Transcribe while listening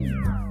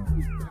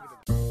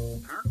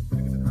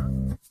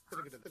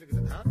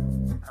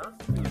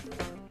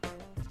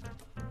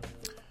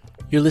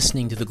You're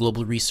listening to the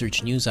Global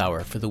Research News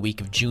Hour for the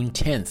week of June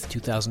 10th,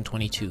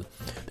 2022.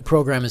 The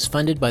program is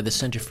funded by the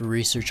Center for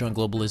Research on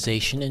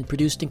Globalization and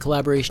produced in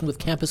collaboration with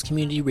campus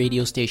community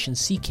radio station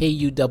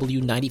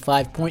CKUW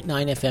 95.9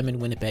 FM in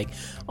Winnipeg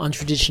on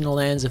traditional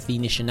lands of the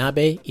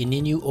Anishinaabe,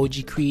 Ininu,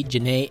 Oji-Cree,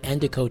 Diné, and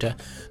Dakota,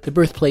 the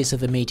birthplace of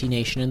the Métis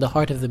Nation and the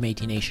heart of the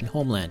Métis Nation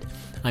homeland.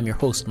 I'm your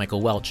host,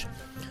 Michael Welch.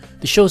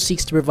 The show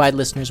seeks to provide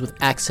listeners with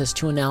access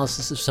to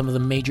analysis of some of the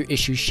major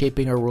issues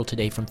shaping our world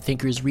today from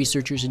thinkers,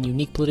 researchers, and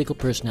unique political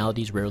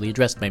personalities rarely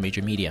addressed by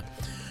major media.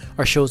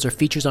 Our shows are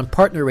features on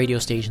partner radio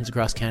stations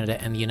across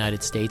Canada and the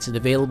United States and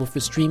available for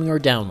streaming or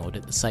download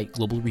at the site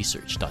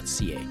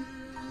globalresearch.ca.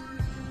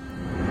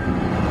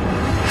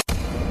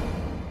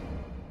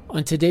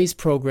 On today's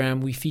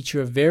program, we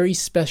feature a very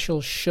special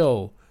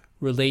show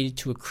related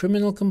to a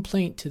criminal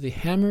complaint to the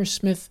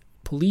Hammersmith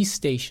Police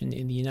Station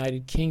in the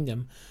United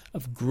Kingdom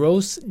of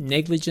gross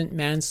negligent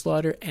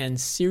manslaughter and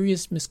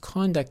serious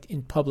misconduct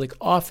in public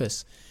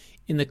office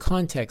in the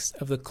context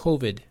of the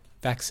COVID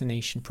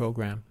vaccination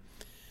program.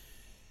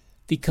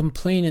 The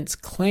complainants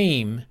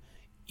claim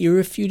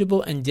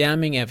irrefutable and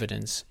damning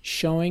evidence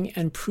showing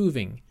and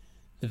proving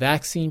the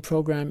vaccine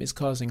program is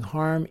causing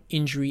harm,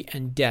 injury,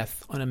 and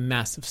death on a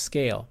massive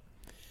scale.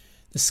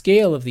 The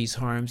scale of these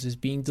harms is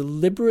being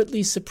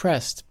deliberately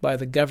suppressed by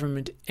the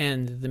government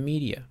and the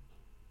media.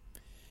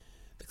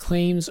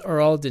 Claims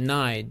are all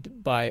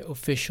denied by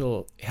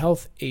official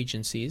health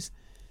agencies.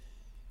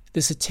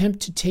 This attempt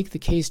to take the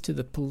case to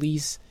the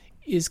police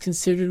is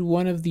considered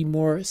one of the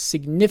more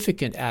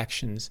significant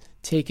actions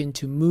taken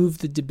to move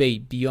the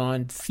debate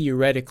beyond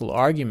theoretical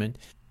argument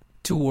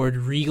toward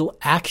real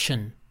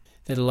action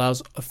that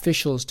allows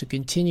officials to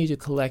continue to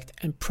collect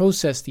and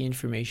process the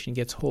information it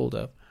gets hold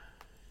of.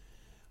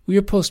 We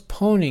are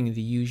postponing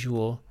the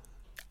usual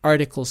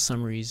article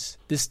summaries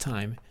this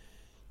time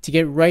to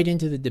get right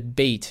into the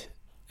debate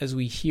as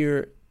we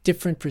hear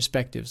different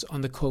perspectives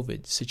on the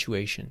COVID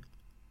situation.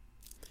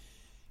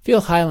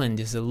 Phil Hyland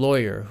is a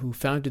lawyer who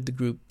founded the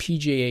group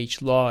PJH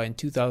Law in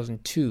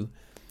 2002.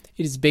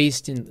 It is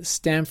based in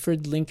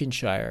Stamford,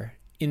 Lincolnshire,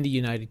 in the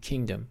United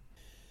Kingdom.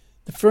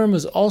 The firm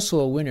was also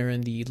a winner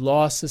in the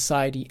Law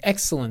Society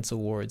Excellence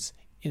Awards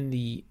in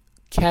the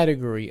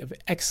category of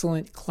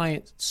Excellent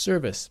Client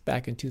Service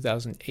back in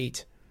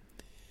 2008.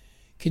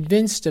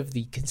 Convinced of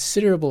the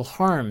considerable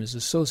harms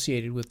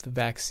associated with the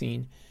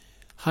vaccine,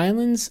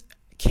 Hyland's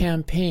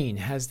campaign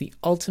has the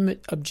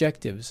ultimate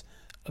objectives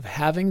of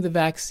having the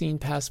vaccine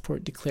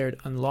passport declared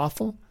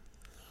unlawful,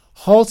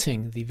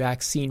 halting the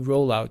vaccine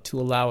rollout to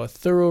allow a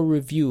thorough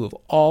review of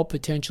all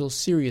potential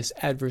serious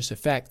adverse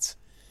effects,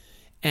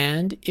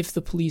 and, if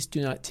the police do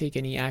not take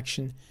any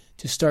action,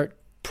 to start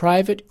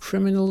private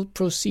criminal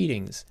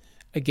proceedings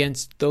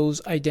against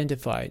those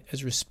identified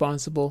as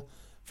responsible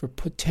for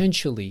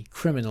potentially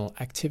criminal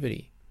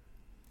activity.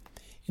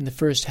 In the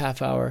first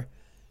half hour,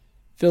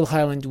 Phil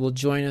Hyland will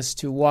join us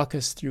to walk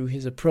us through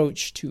his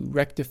approach to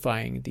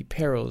rectifying the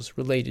perils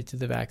related to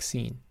the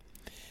vaccine.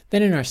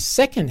 Then in our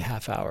second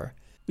half hour,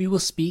 we will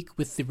speak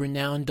with the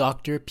renowned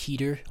Dr.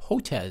 Peter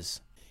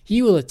Hotez.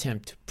 He will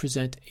attempt to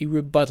present a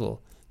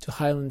rebuttal to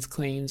Hyland's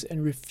claims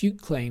and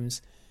refute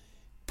claims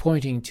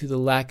pointing to the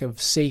lack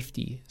of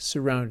safety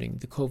surrounding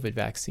the COVID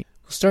vaccine.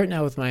 We'll start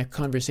now with my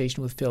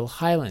conversation with Phil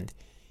Hyland.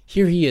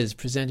 Here he is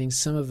presenting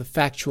some of the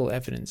factual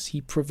evidence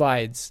he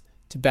provides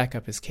to back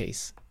up his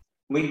case.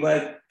 We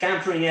were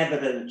gathering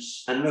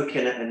evidence and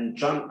looking at an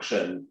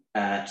injunction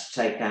to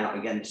take out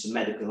against the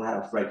Medical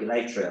Health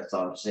Regulatory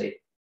Authority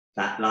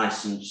that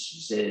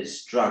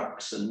licenses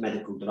drugs and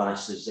medical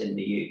devices in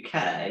the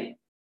UK,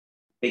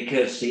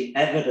 because the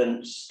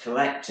evidence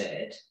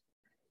collected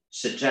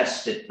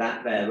suggested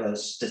that there were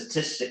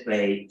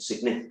statistically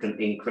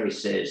significant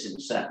increases in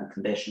certain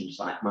conditions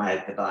like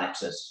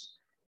myocarditis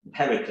and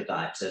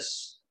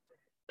pericarditis,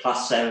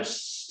 plus there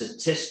was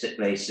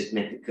statistically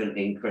significant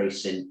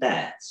increase in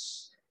deaths.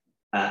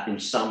 In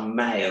some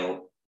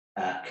male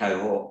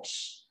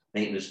cohorts, I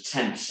think it was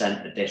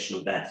 10%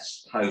 additional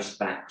deaths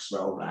post-vax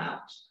rollout.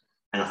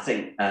 And I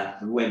think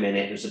for women,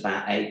 it was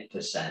about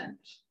 8%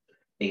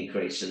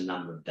 increase in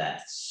number of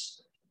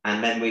deaths.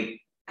 And then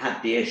we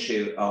had the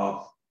issue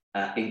of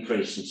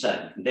increase in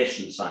certain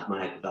conditions like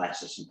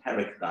myocarditis and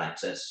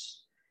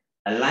pericarditis,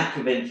 a lack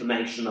of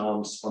information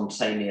on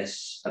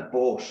spontaneous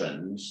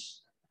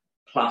abortions,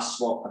 plus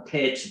what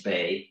appeared to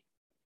be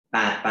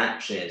bad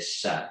batches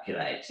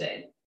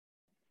circulating.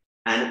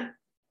 And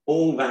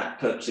all that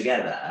put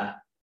together,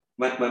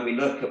 when we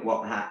look at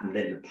what happened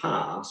in the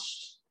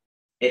past,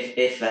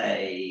 if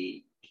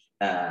a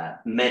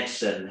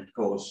medicine had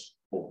caused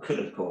or could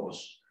have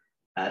caused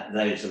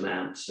those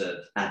amounts of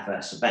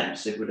adverse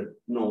events, it would have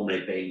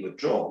normally been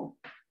withdrawn.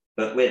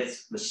 But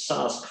with the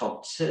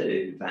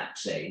SARS-CoV-2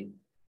 vaccine,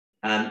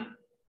 there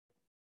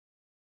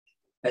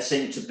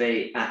seemed to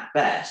be, at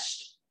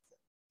best,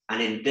 an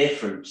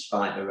indifference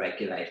by the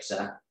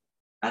regulator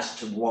as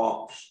to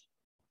what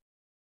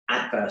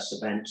adverse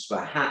events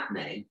were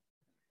happening,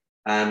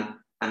 and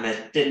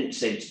there didn't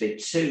seem to be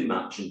too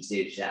much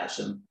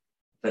enthusiasm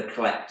for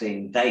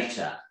collecting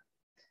data.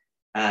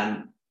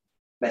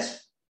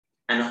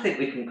 and I think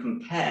we can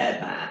compare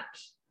that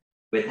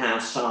with how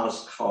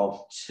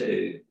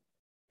SARS-CoV-2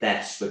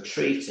 deaths were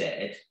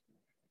treated,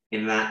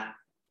 in that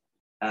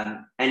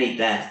any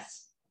death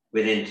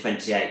within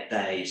 28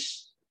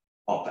 days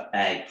of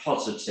a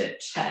positive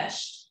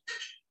test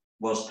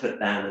was put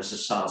down as a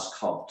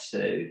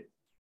SARS-CoV-2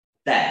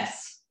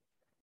 death,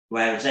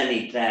 whereas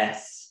any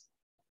death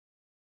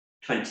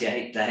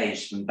 28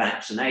 days from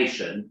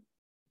vaccination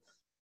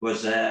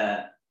was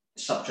a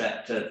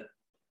subject of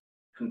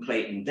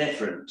complete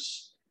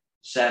indifference.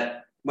 So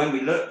when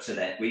we looked at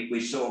it,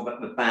 we saw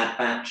that the bad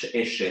batch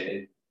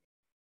issue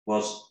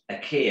was a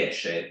key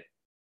issue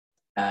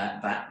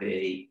that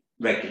the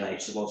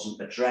regulator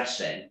wasn't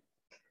addressing.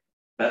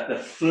 But the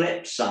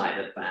flip side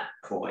of that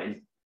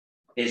coin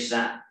is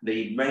that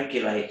the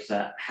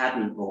regulator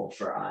hadn't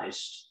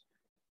authorised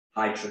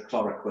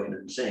hydrochloroquine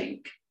and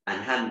zinc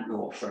and hadn't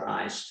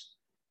authorised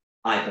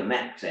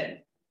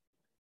ivermectin.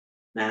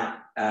 Now,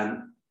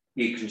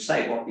 you can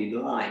say what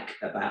you like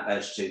about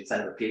those two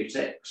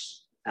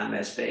therapeutics, and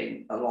there's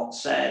been a lot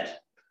said,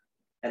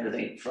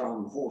 everything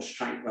from horse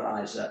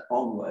tranquilizer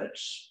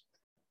onwards.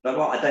 But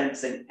what I don't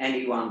think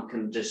anyone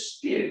can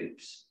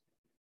dispute,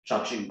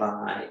 judging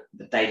by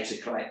the data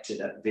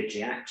collected at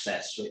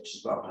VigiAccess, which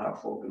is World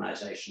Health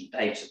Organization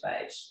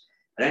database,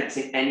 I don't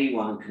think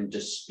anyone can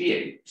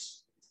dispute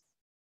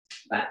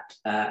that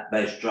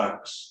those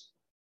drugs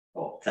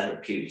or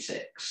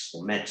therapeutics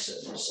or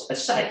medicines are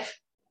safe.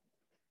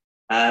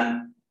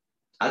 I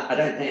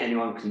don't think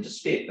anyone can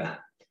dispute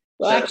that.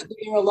 Well, actually,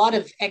 there are a lot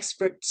of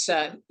experts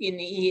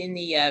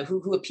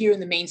who appear in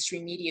the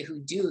mainstream media who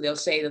do. They'll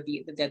say that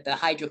the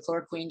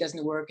hydrochloroquine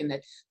doesn't work, and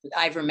that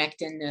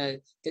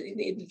ivermectin,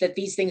 that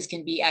these things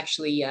can be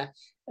actually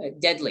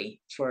deadly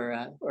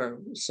for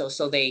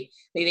so they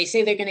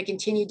say they're going to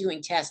continue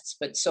doing tests,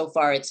 but so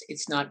far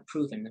it's not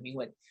proven. I mean,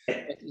 what do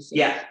you say?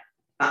 Yeah,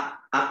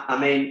 I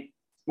mean,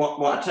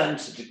 what I tend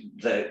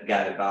to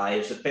go by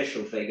is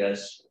official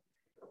figures,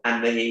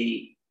 and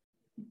the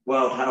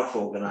World Health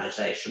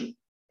Organization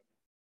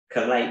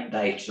collate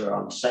data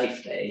on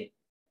safety,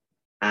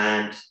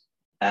 and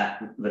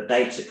the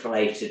data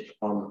collated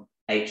on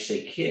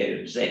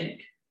HCQ,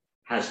 zinc,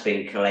 has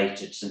been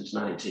collated since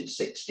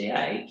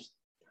 1968,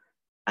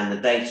 and the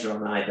data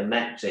on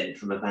ivermectin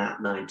from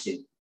about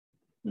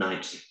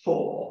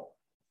 1994,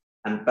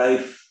 and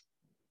both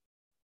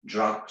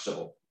drugs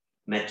or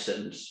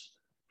medicines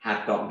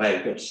have got a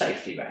very good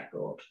safety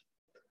record.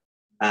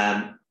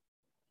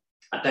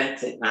 I don't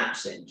think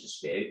that's in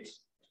dispute.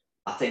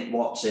 I think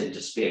what's in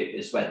dispute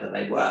is whether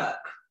they work.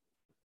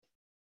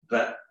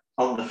 But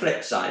on the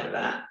flip side of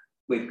that,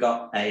 we've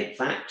got a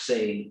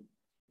vaccine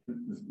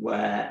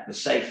where the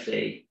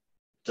safety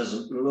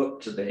doesn't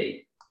look to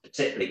be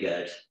particularly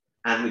good.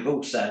 And we've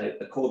also,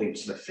 according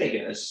to the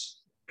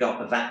figures,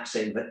 got a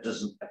vaccine that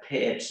doesn't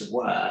appear to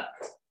work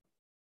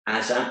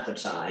as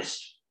advertised.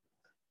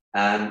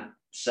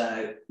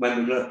 So when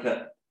we look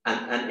at,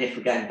 and if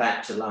we're going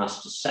back to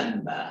last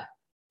December,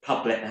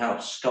 Public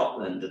Health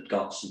Scotland had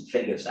got some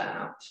figures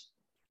out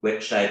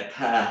which showed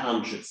per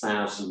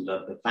 100,000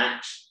 of the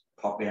vaxxed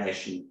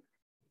population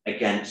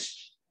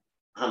against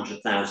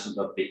 100,000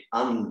 of the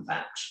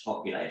unvaxxed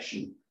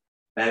population,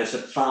 there was a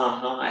far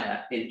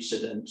higher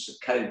incidence of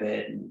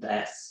COVID and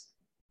death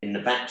in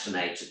the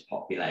vaccinated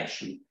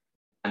population.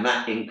 And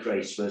that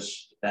increase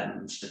was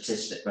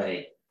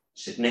statistically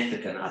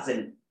significant. I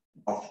think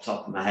off the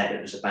top of my head,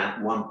 it was about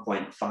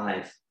 1.5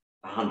 per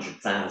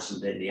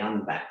 100,000 in the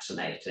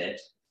unvaccinated.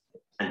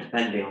 And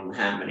depending on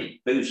how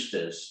many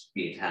boosters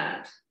you'd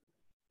had,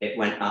 it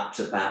went up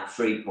to about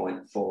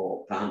 3.4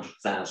 per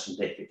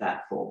 100,000 if you'd had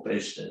 4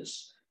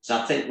 boosters. So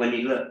I think when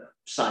you look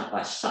side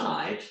by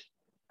side,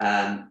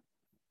 the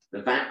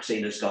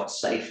vaccine has got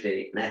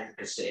safety and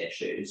efficacy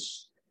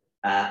issues.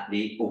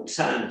 The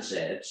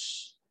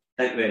alternatives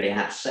don't really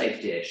have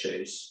safety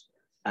issues.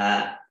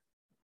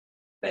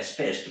 There's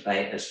fierce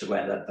debate as to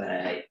whether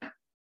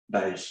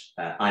those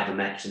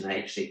ivermectin,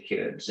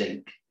 HCQ, and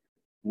zinc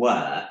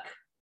work.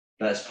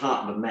 But as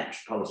part of the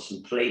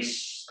Metropolitan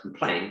Police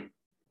complaint,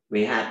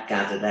 we had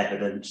gathered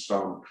evidence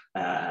from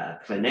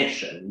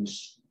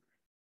clinicians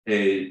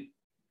who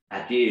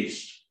had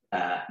used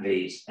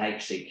these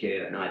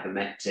HCQ and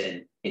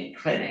ivermectin in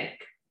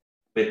clinic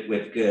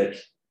with good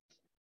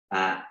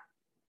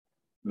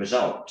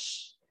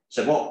results.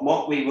 So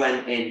what we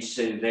went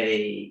into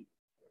the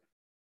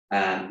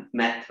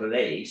Met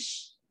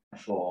Police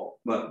for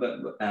on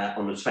the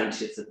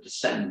 20th of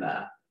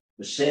December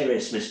was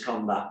serious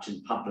misconduct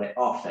in public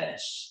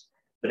office,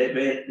 but it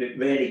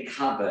really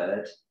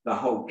covered the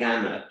whole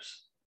gamut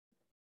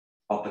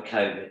of the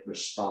COVID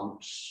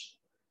response,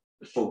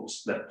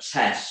 the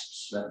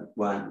tests that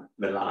weren't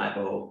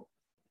reliable,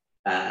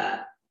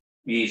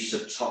 use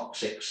of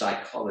toxic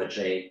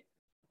psychology,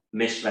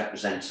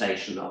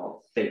 misrepresentation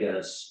of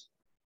figures,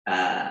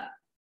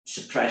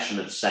 suppression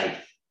of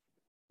safe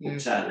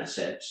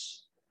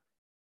alternatives,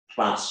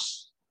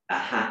 plus a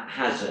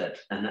haphazard,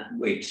 and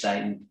we'd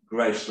say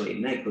grossly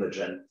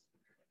negligent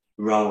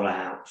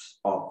rollout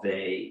of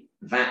the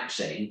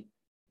vaccine.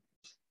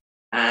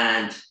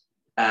 And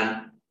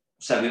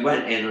so we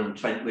went in on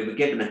 20, we were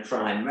given a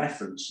crime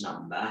reference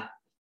number,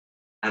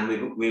 and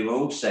we were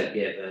also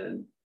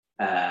given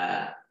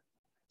a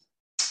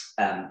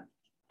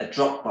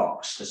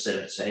Dropbox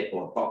facility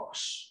or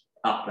box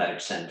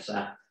upload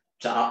center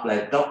to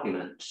upload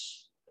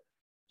documents.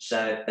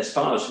 So as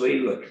far as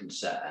we were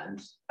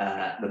concerned,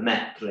 the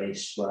Met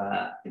Police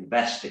were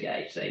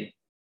investigating.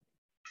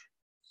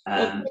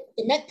 The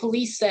Met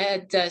Police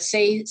says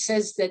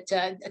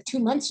that 2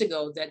 months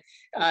ago that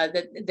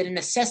an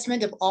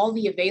assessment of all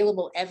the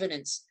available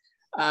evidence,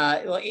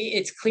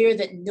 it's clear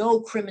that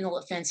no criminal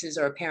offenses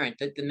are apparent,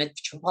 that the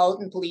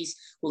Metropolitan Police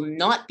will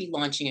not be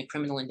launching a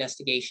criminal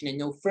investigation and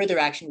no further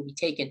action will be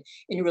taken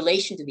in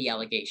relation to the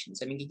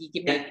allegations. I mean, could you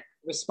give me a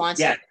response?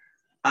 Yeah,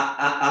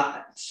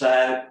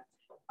 so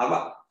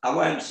I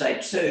won't say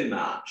too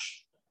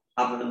much,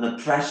 other than the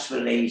press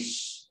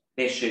release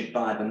issued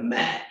by the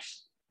Met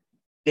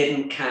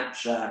didn't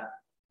capture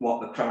what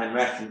the crime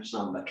reference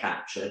number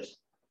captured,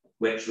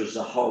 which was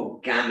the whole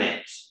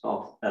gamut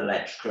of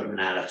alleged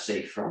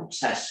criminality, from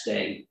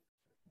testing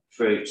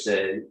through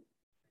to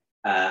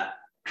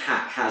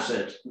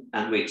haphazard,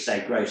 and we'd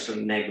say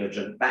grossly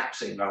negligent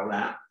vaccine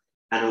rollout,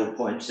 and all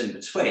points in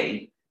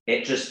between.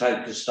 It just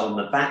focused on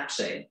the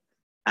vaccine,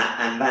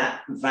 and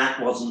that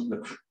wasn't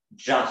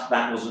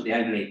the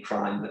only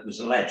crime that was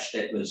alleged.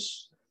 It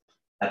was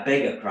a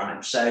bigger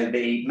crime. So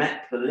the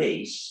Met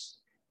Police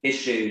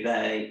issued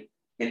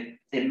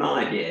in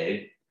my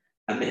view,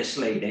 a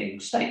misleading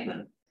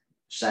statement,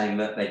 saying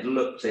that they'd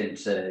looked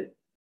into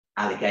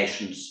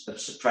allegations of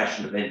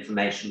suppression of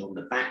information on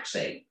the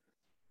vaccine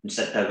and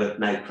said there were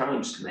no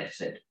crimes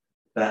committed.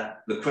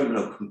 But the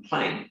criminal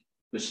complaint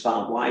was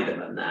far wider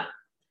than that.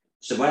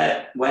 So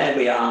where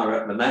we are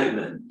at the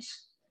moment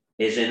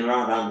is in a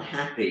rather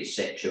unhappy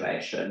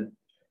situation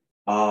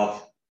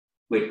of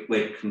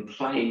we've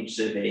complained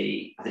to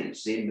the, I think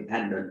it's the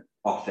Independent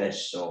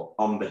Office or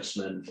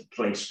Ombudsman for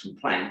Police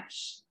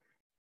Complaints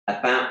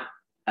about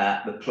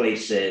the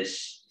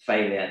police's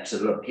failure to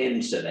look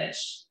into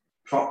this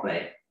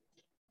properly.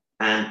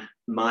 And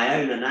my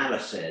own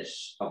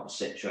analysis of the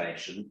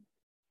situation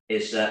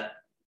is that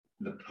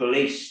the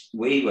police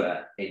we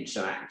were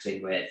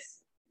interacting with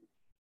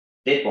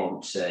did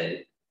want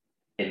to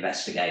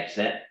investigate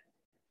it,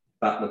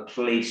 but the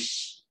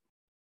police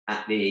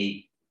at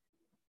the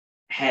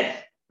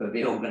head of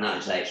the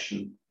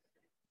organisation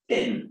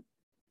didn't,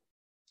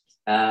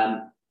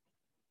 and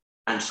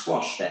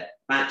squashed it.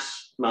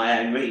 That's my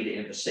own reading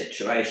of the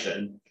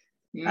situation.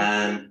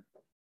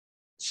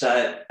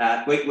 So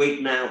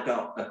we've now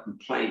got a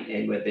complaint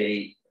in with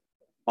the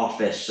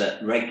office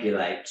that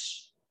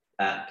regulates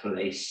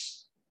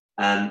police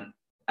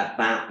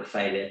about the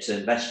failure to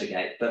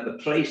investigate. But the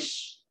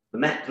police, the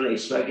Met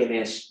Police, were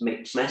giving us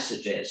mixed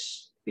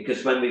messages,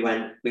 because when we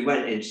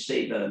went in to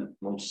see them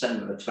on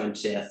December the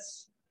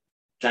 20th,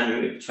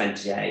 January the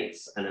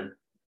 28th, and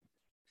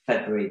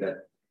February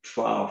the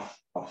 12th,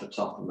 off the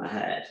top of my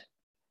head.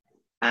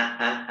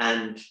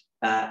 And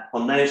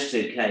on those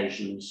two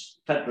occasions,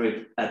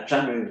 January the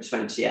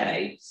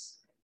 28th,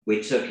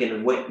 we took in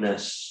a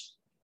witness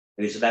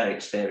who's a very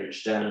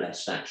experienced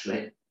journalist,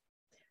 actually.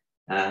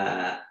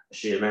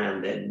 She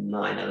around in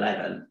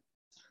 9/11.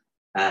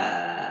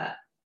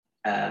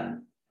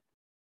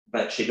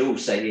 But she'd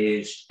also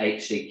used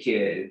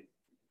HCQ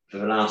for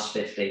the last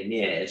 15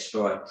 years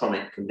for a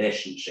chronic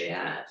condition she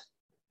had.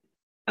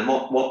 And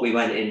what we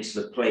went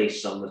into the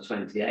police on the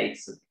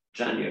 28th of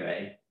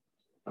January,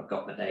 I've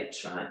got the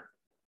dates right,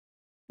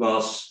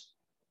 was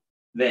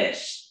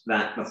this,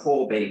 that the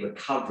Horby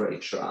recovery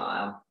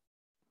trial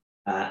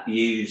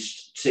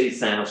used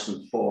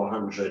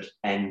 2,400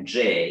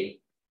 mg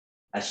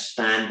as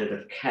standard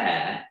of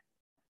care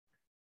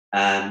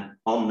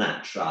on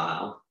that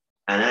trial.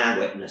 And our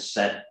witness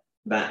said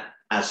that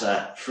as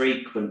a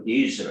frequent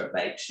user of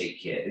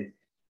HCQ,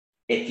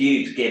 if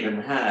you'd given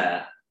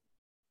her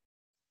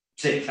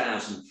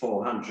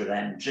 2,400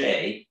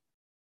 mg,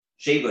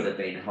 she would have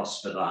been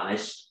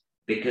hospitalised,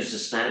 because the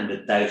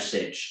standard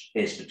dosage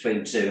is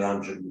between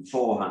 200 and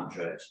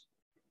 400.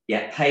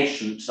 Yet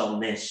patients on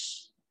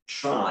this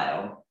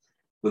trial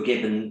were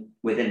given,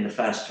 within the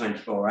first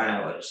 24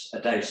 hours, a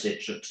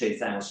dosage of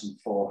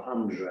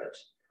 2,400.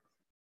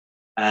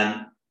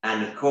 And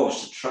of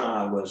course, the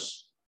trial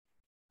was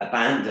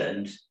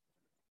abandoned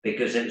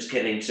because it was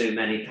killing too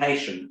many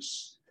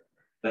patients.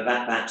 But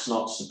that's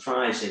not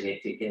surprising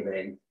if you're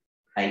giving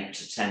 8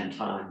 to 10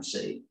 times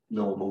the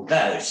normal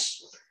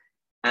dose.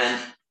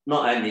 And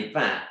not only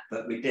that,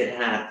 but we did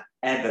have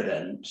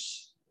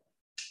evidence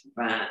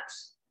that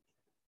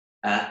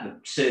the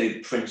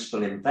two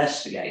principal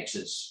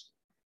investigators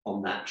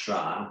on that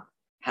trial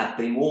had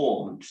been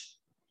warned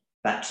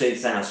that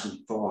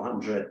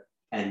 2,400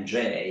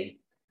 mg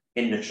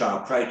in the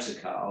trial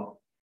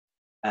protocol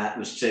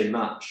was too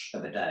much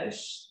of a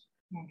dose.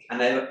 Okay.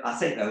 And I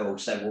think they were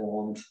also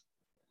warned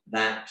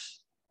that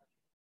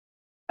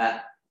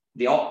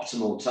the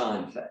optimal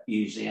time for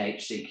using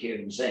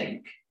HCQ and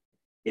zinc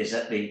is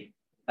at the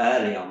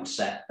early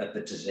onset of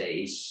the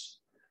disease,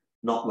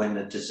 not when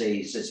the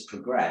disease has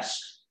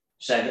progressed.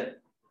 So that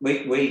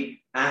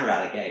our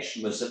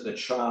allegation was that the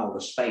trial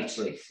was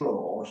fatally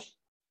flawed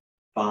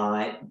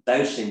by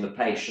dosing the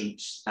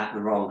patients at the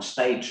wrong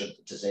stage of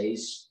the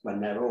disease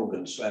when their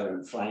organs were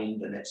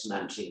inflamed and it's an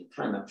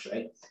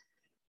anti-inflammatory,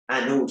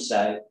 and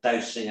also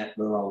dosing at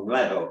the wrong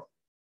level.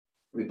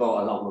 We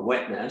brought along a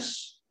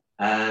witness,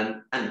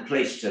 and the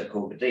police took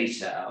all the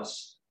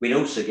details. We'd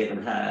also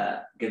given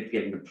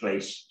the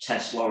police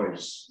Tess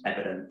Lawrie's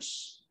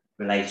evidence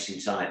relating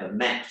to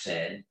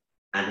ivermectin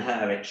and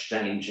her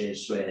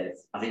exchanges with,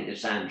 I think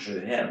it's Andrew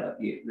Hill at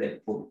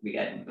Liverpool. We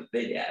gave him the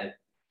video.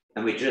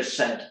 And we just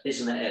said,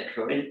 isn't it a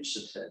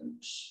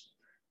coincidence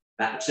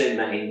that two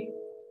main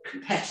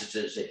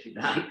competitors, if you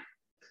like,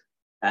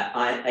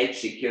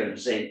 HCQ and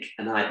zinc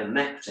and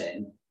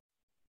ivermectin,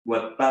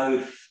 were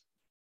both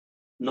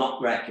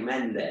not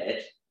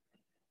recommended,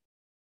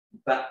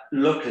 but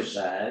look as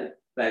though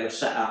they were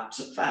set up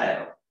to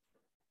fail,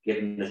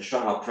 given the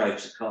trial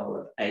protocol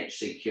of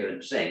HCQ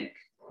and zinc,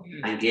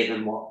 and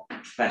given what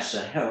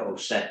Professor Hill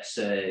said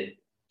to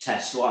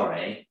Tess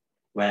Lawrie,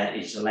 where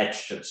he's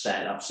alleged to have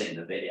said, I've seen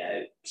the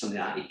video, something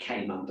like he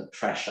came under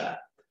pressure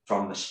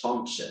from the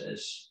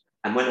sponsors.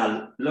 And when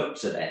I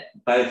looked at it,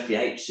 both the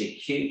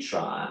HCQ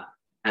trial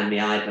and the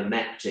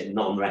ivermectin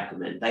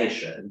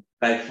non-recommendation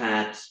both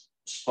had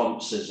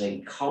sponsors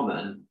in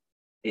common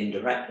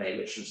indirectly,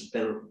 which was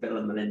the Bill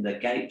and Melinda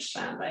Gates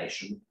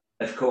Foundation.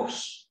 Of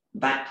course,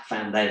 that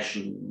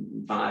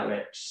foundation, via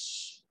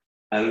its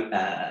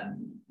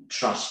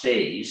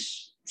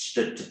trustees,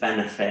 stood to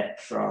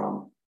benefit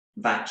from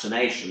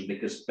vaccination,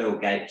 because Bill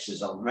Gates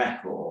is on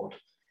record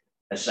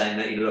as saying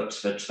that he looks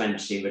for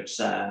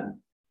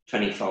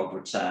 20-fold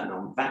return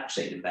on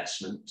vaccine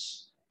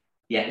investments.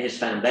 Yet his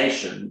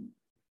foundation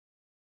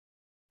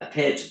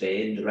appeared to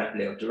be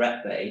indirectly or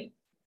directly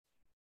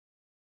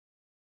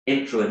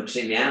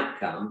influencing the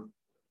outcome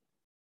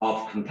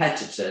of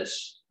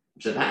competitors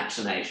to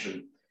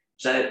vaccination.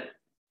 So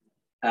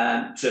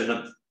to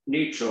a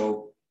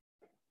neutral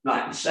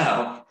like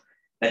myself,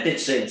 there did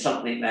seem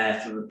something there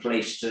for the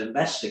police to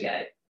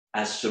investigate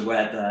as to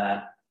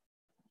whether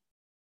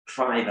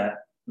private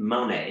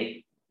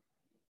money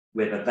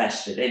with a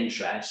vested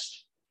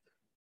interest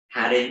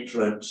had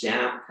influenced the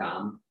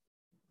outcome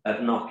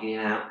of knocking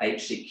out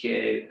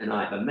HCQ and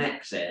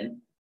ivermectin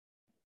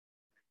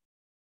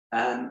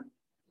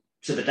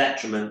to the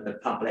detriment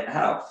of public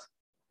health.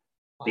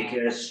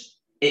 Because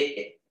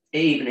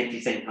even if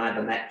you think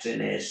ivermectin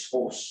is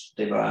horse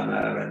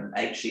dewormer and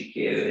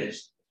HCQ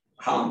is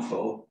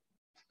harmful,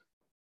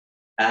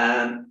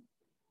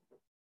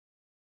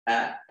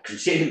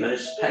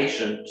 consumers,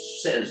 patients,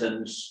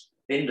 citizens,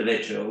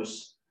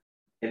 individuals,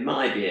 in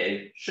my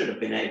view, should have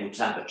been able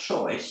to have a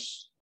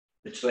choice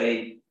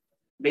between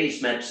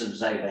these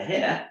medicines over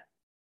here,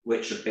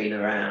 which have been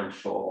around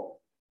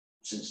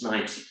since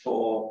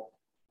 94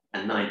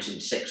 and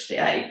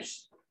 1968,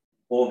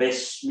 or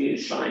this new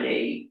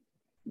shiny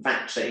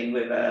vaccine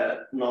with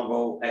a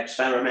novel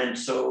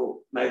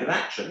experimental mode of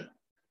action.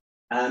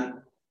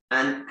 And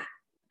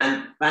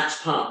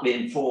that's part of the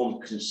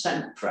informed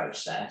consent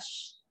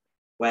process,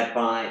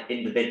 whereby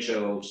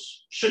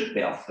individuals should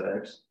be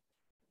offered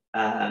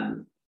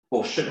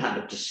or should have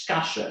a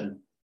discussion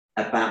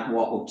about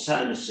what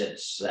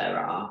alternatives there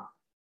are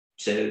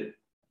to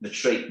the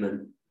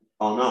treatment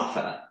on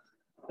offer.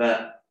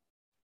 But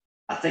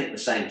I think the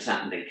same's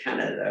happened in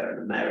Canada and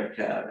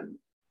America and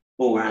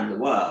all around the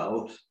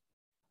world.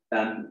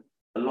 A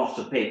lot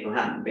of people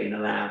haven't been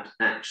allowed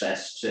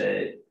access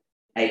to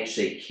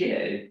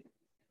HCQ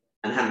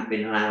and haven't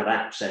been allowed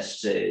access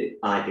to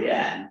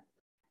IBM,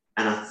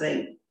 and I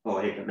think,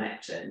 or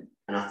ivermectin,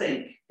 and I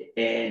think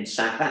in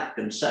South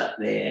Africa and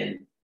certainly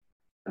in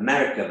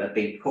America, there have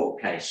been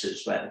court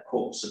cases where the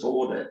courts have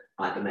ordered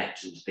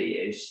ivermectin to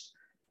be used,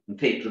 and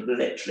people have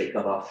literally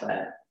got off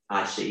their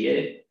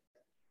ICU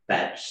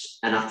beds.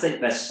 And I think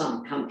there's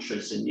some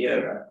countries in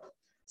Europe,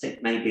 I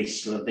think maybe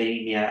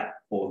Slovenia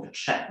or the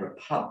Czech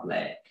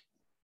Republic,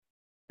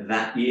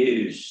 that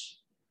use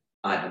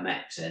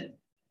ivermectin.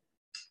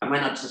 And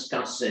when I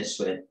discussed this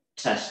with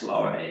Tess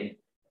Lawrie,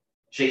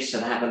 she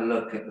said, have a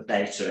look at the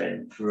data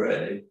in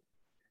Peru,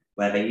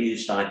 where they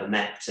used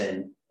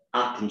ivermectin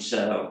up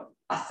until,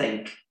 I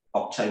think,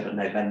 October,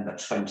 November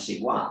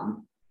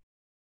 21,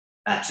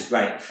 to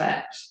great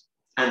effect,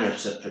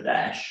 Andhra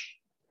Pradesh.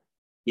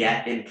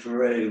 Yet in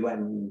Peru,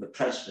 when the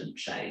president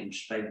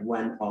changed, they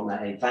went on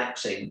a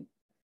vaccine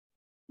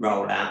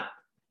rollout,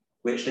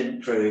 which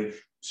didn't prove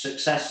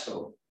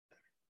successful.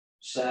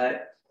 So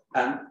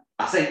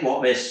I think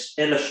what this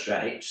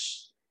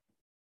illustrates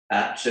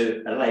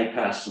to a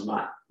layperson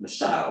like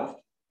myself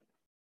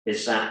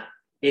is that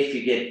if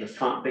you give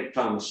the big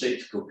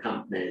pharmaceutical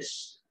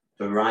companies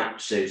the right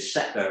to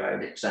set their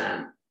own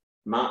exam,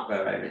 mark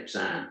their own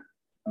exam,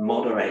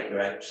 moderate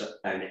their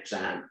own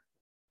exam,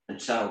 and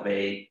tell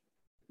the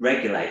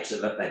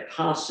regulator that they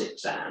pass the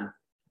exam,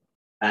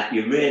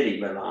 you're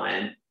really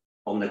relying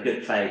on the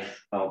good faith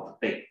of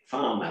big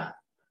pharma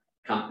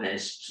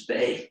companies to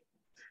be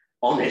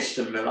honest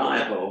and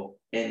reliable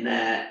in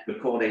their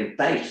recording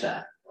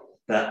data.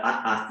 But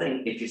I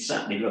think if you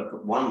certainly look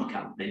at one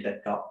company,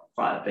 they've got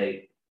quite a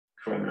big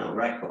criminal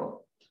record.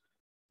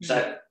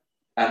 So,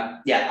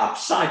 yeah, I've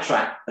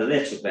sidetracked a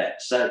little bit.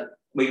 So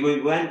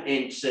we went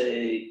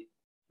into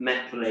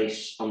Met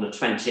Police on the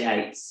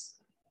 28th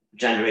of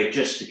January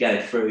just to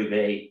go through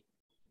the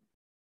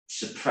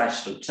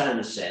suppressed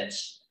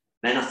alternatives.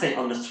 Then I think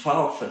on the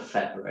 12th of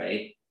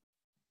February,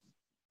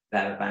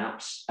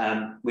 thereabouts,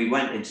 we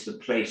went into the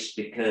police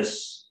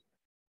because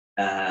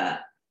via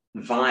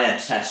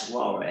Tess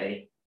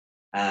Lorry,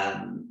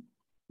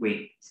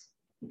 we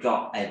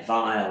got a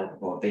vial,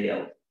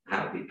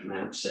 how we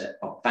pronounce it,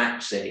 of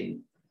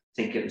vaccine. I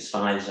think it was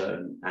Pfizer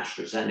and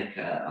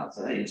AstraZeneca, I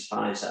think it's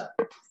Pfizer,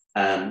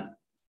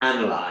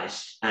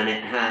 analysed, and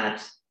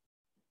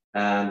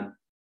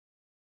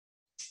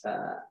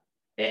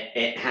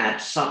it had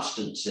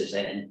substances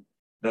in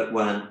that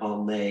weren't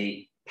on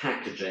the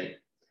packaging,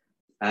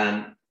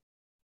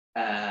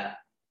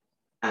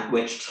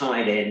 which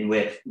tied in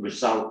with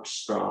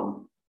results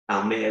from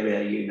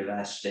Almeria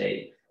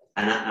University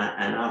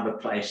and other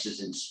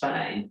places in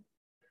Spain.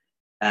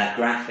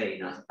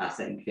 Graphene, I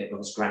think it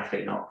was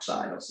graphene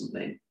oxide or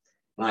something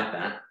like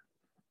that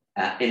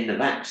in the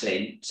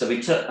vaccine. So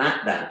we took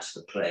that down to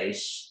the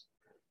police.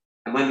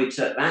 And when we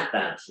took that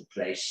down to the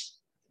police,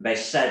 they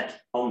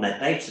said on their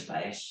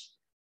database,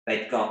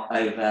 they'd got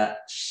over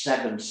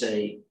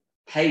 70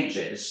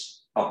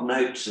 pages of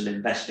notes and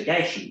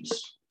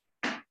investigations.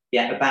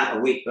 Yet about a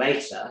week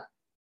later,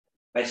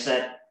 they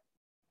said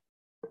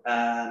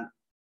that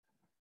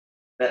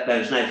there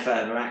was no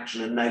further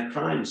action and no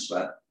crimes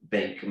were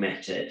being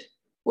committed.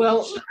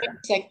 Well,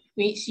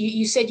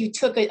 you said you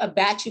took a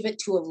batch of it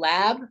to a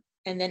lab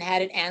and then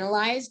had it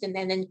analyzed and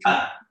then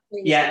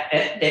yeah,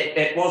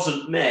 it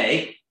wasn't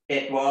me.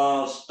 It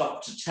was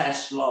Dr.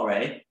 Tess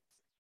Lorry,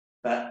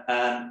 but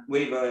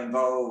we were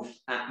involved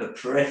at the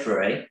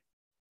periphery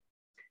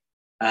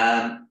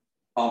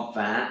of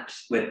that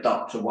with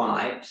Dr.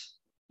 White.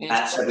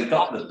 So we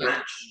got the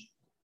batch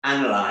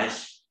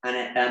analysed, and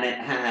it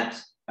had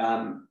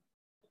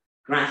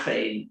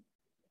graphene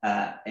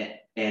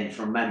in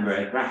from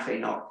memory.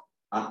 Graphene,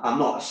 I'm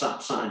not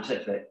a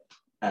scientific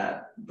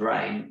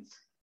brain,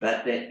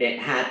 but it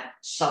had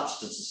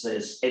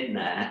substances in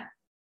there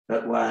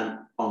that weren't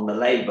on the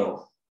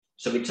label.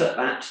 So we took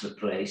that to the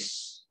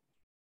police,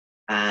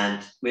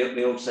 and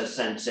we also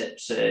sent it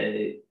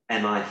to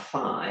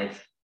MI5,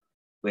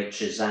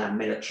 which is our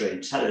military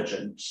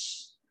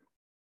intelligence,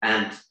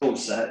 and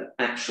also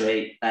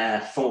actually a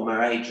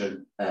former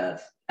agent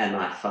of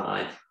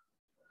MI5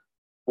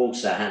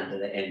 also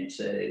handed it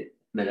into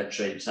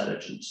military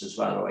intelligence as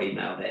well, or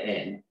emailed it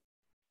in.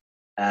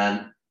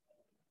 And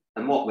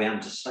what we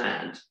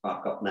understand,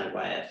 I've got no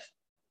way of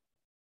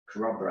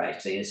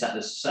corroborating, is that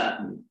there's a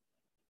certain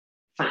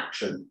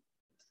faction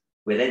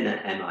within the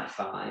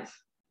MI5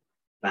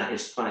 that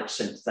is quite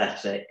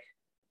sympathetic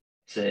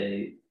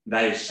to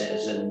those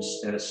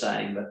citizens who are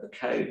saying that the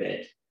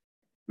COVID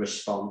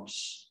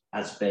response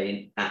has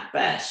been, at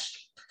best,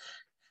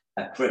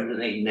 a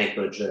criminally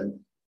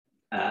negligent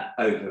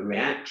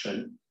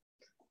overreaction,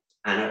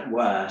 and at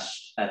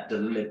worst, a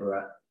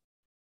deliberate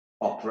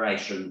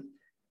operation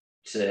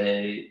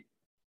to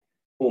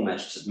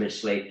almost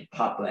mislead the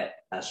public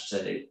as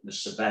to the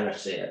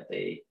severity of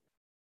the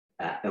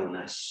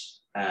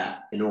illness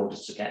in order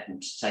to get them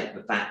to take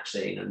the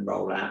vaccine and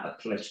roll out a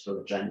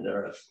political agenda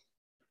of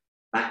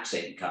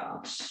vaccine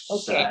cards.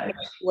 Okay, so,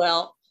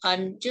 well,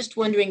 I'm just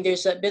wondering,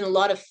 there's been a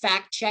lot of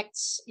fact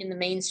checks in the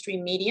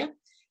mainstream media,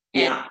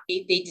 and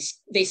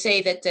they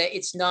say that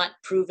it's not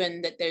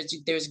proven that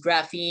there's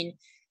graphene,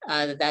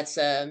 that's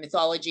a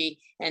mythology,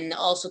 and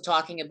also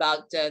talking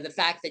about the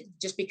fact that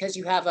just because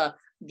you have a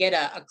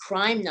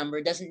crime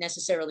number doesn't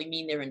necessarily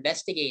mean they're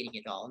investigating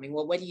it all. I mean,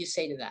 well, what do you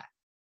say to that?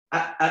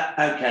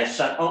 Okay,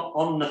 so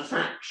on the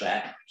fact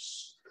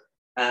checks,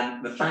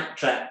 the fact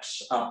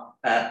checks are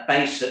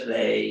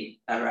basically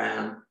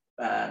around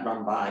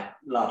run by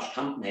large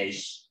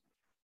companies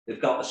who've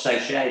got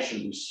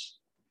associations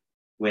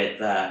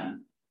with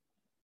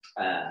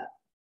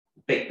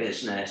big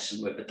business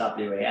and with the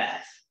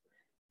WEF.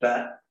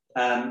 But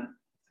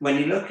when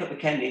you look at the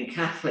Kenyan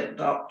Catholic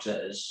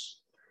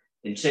doctors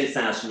in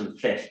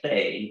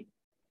 2015,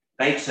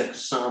 they took a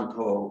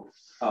sample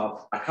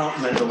of, I can't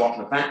remember what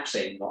the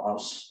vaccine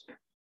was,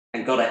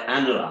 and got it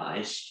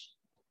analysed.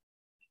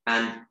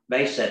 And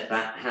they said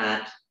that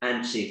had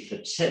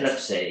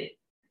anti-fertility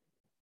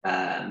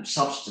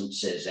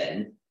substances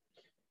in.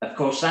 Of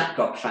course, that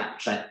got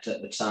fact-checked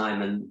at the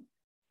time, and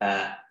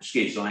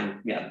excuse me,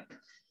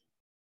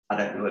 I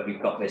don't know if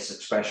you've got this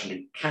expression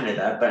in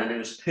Canada, but it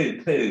was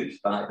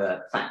poo-pooed by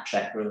the fact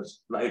checker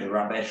as a load of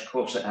rubbish. Of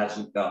course, it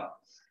hasn't got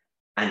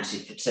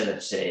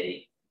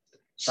anti-fertility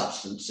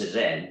substances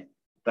in.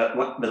 But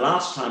the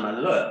last time I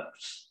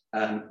looked,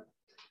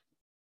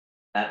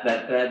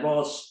 there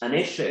was an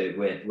issue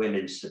with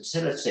women's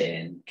fertility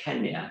in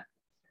Kenya.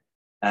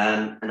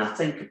 And I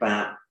think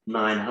about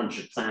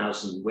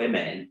 900,000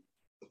 women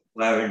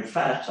were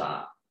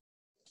infertile.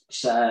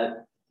 So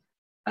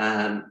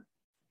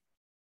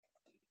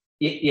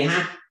you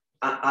have,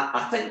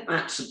 I think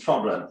that's the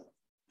problem.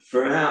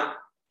 Throughout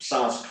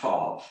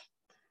SARS-CoV,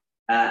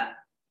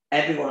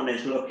 everyone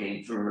is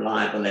looking for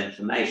reliable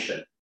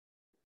information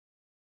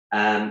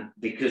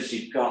because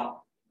you've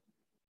got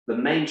the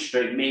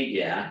mainstream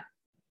media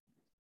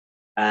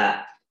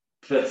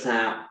put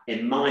out,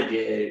 in my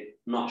view,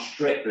 not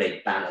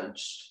strictly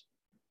balanced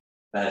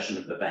version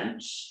of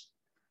events.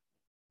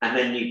 And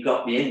then you've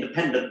got the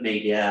independent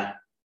media,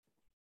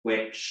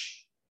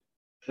 which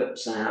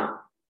puts out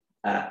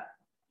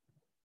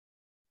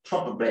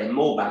probably a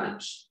more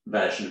balanced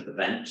version of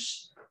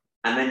events.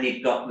 And then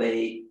you've got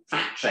the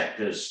fact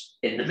checkers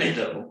in the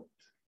middle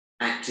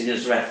acting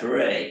as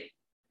referee.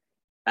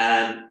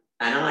 And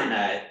I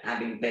know,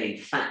 having been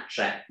fact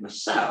checked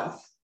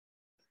myself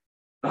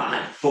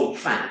by Full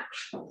Fact,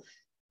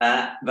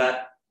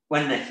 but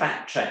when they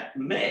fact checked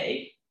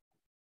me,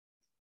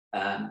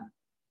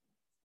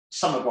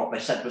 some of what they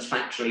said was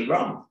factually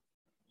wrong.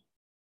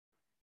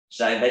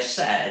 So they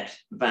said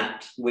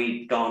that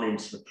we'd gone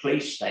into the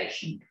police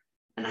station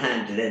and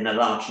handed in a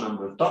large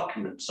number of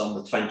documents on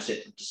the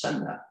 20th of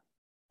December.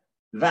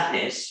 That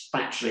is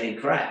factually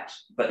incorrect.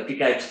 But if you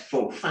go to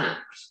Full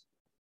Fact,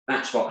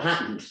 that's what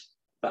happened.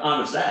 But I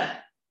was there.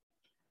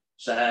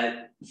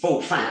 So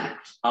Full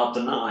Fact are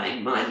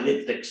denying my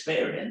lived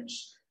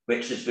experience,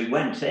 which is we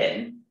went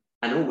in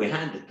and all we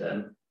handed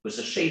them was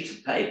a sheet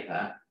of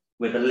paper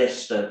with a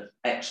list of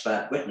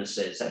expert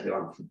witnesses,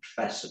 everyone from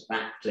Professor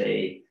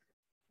Bhakti,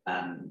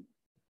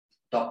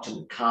 Dr.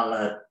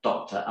 McCullough,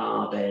 Dr.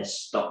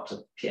 Ardis, Dr.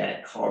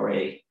 Pierre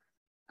Corrie,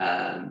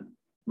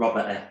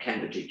 Robert F.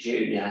 Kennedy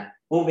Jr.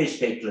 All these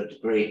people had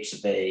agreed to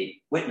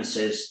be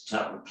witnesses to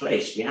help the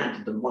police. We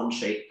handed them one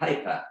sheet of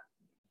paper.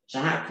 So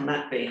how can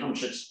that be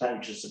hundreds of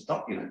pages of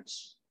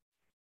documents?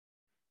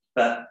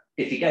 But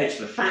if you go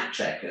to the fact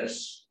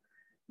checkers,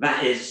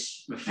 that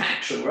is the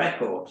factual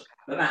record.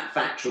 But that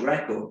factual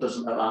record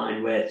doesn't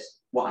align with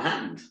what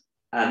happened.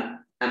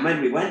 And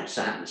when we went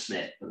to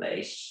Hammersmith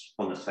Police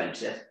on the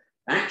 20th,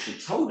 they actually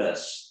told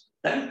us,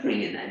 don't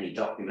bring in any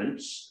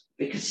documents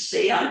because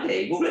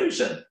CID will lose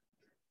them.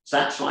 So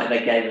that's why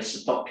they gave us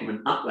a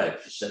document upload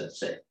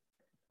facility,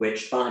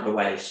 which, by the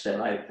way, is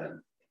still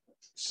open.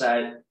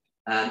 So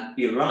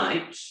you're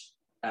right,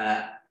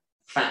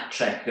 fact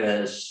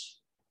checkers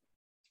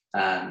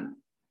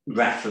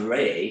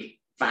referee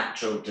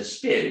factual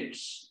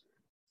disputes,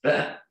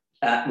 but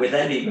with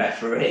any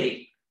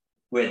referee,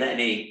 with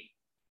any,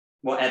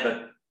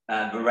 whatever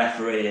the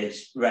referee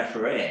is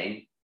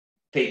refereeing,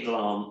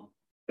 people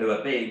who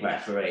are being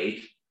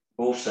refereed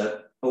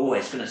also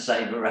always going to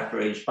say the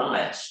referee's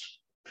biased.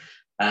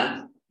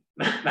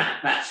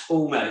 That's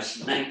almost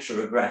the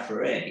nature of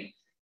refereeing,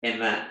 in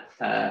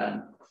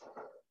that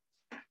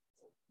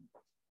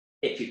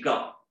if you've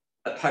got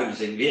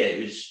opposing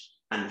views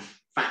and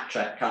fact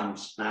check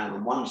comes now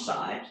on one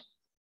side,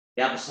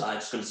 the other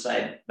side's going to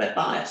say they're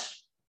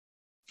biased.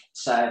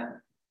 So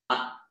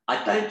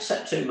I don't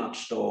set too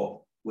much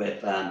store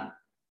with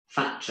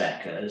fact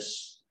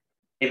checkers.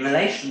 In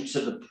relation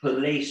to the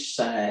police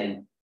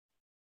saying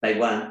they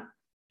weren't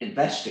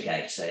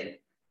investigating,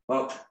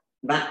 well,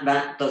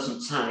 that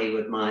doesn't tally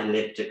with my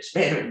lived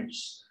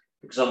experience,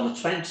 because on the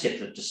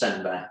 20th of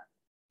December,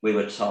 we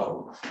were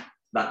told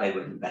that they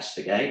would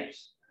investigate.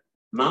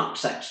 Mark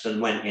Sexton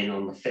went in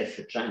on the 5th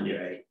of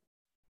January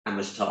and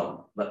was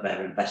told that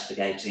they're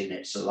investigating.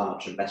 It's a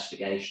large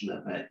investigation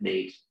that they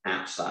need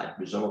outside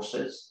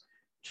resources.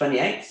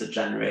 28th of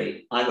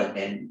January, I went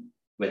in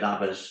with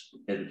others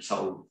who were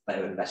told they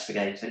were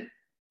investigating.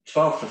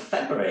 12th of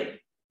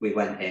February, we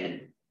went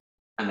in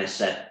and they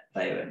said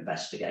they were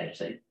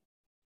investigating.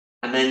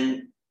 And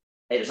then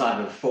it was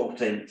either the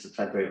 14th of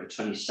February or the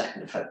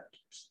 22nd of February.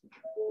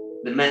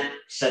 The Met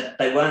said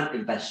they weren't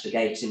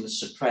investigating the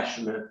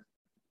suppression of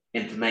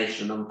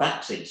information on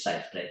vaccine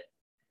safety.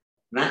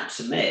 That,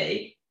 to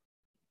me,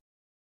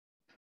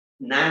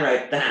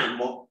 narrowed down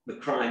what the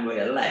crime we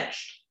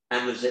alleged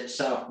and was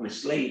itself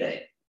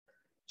misleading.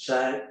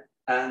 So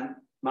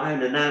my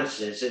own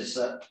analysis is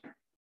that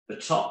the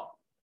top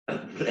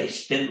of the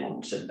police didn't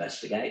want to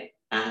investigate,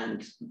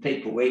 and the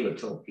people we were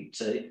talking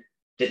to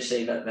did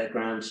see that there are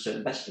grounds to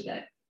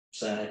investigate.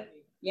 So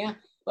yeah,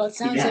 well, it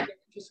sounds like an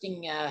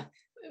interesting,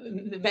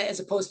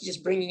 as opposed to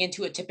just bringing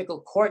into a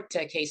typical court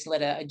case,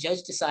 let a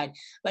judge decide.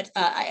 But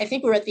I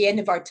think we're at the end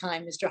of our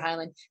time, Mr.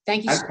 Hyland.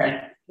 Thank you so much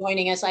for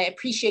joining us. I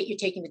appreciate you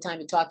taking the time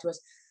to talk to us.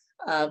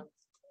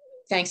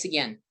 Thanks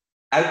again.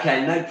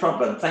 Okay, no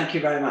problem. Thank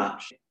you very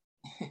much.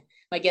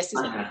 My guest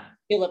is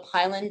Philip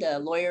Hyland, a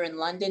lawyer in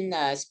London,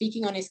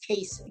 speaking on his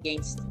case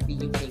against the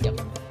UK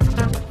government.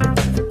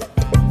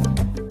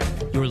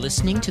 You're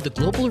listening to the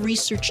Global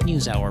Research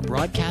News Hour,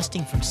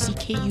 broadcasting from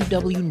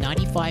CKUW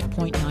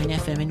 95.9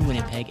 FM in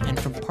Winnipeg and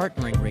from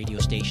partnering radio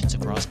stations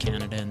across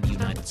Canada and the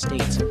United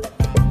States.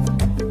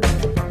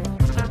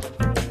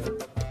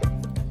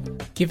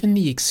 Given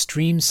the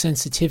extreme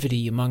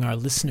sensitivity among our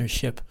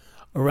listenership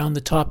around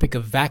the topic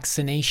of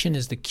vaccination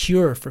as the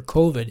cure for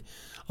COVID,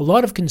 a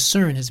lot of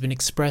concern has been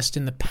expressed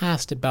in the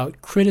past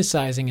about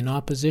criticizing an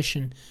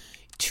opposition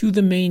to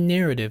the main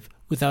narrative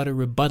without a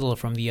rebuttal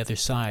from the other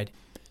side.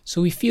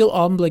 So we feel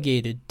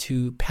obligated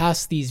to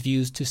pass these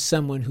views to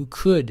someone who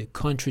could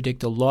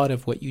contradict a lot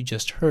of what you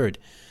just heard.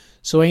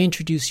 So I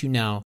introduce you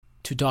now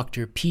to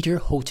Dr. Peter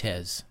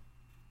Hotez.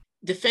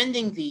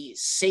 Defending the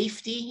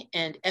safety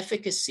and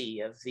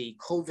efficacy of the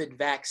COVID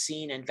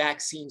vaccine and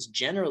vaccines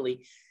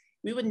generally,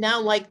 we would now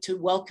like to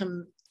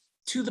welcome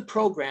to the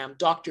program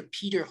Dr.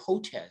 Peter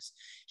Hotez.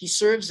 He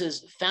serves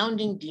as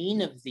founding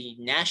dean of the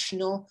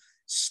National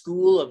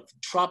School of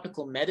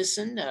Tropical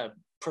Medicine,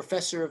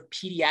 professor of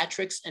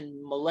pediatrics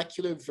and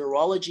molecular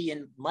virology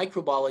and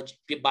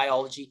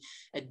microbiology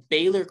at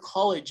Baylor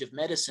College of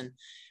Medicine,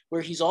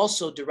 where he's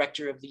also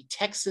director of the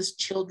Texas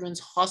Children's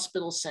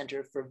Hospital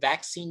Center for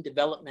Vaccine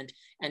Development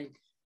and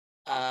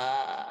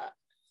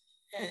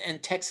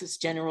Texas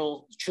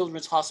General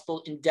Children's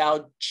Hospital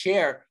Endowed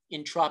Chair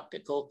in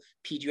Tropical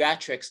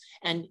Pediatrics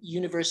and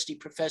University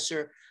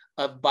Professor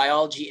of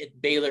Biology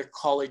at Baylor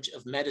College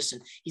of Medicine.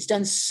 He's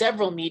done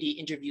several media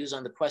interviews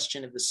on the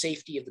question of the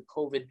safety of the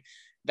COVID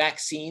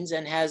vaccines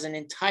and has an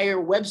entire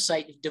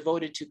website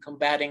devoted to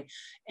combating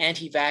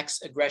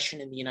anti-vax aggression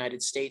in the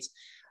United States.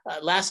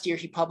 Last year,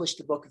 he published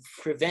the book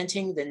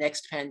Preventing the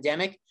Next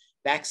Pandemic,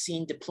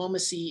 Vaccine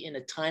Diplomacy in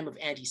a Time of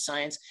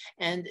Anti-Science.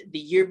 And the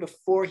year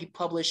before, he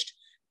published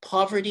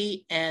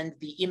Poverty and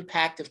the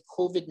Impact of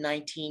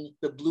COVID-19,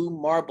 the Blue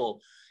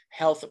Marble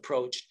Health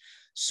Approach.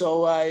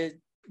 So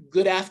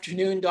good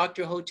afternoon,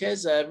 Dr.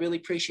 Hotez. I really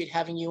appreciate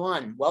having you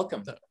on.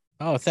 Welcome.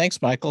 Oh,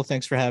 thanks, Michael.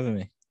 Thanks for having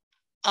me.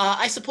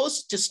 I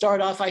suppose to start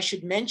off, I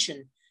should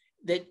mention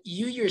that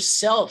you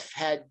yourself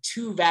had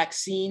 2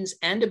 vaccines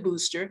and a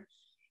booster.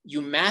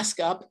 You mask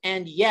up,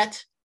 and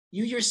yet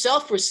you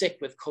yourself were sick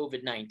with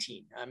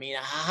COVID-19. I mean,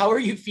 how are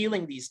you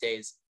feeling these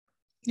days?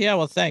 Yeah,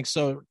 well, thanks.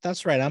 So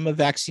that's right. I'm a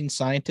vaccine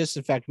scientist.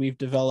 In fact, we've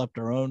developed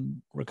our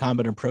own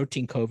recombinant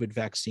protein COVID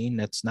vaccine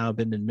that's now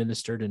been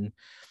administered in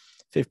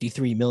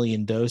 53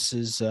 million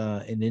doses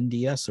in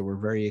India. So we're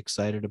very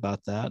excited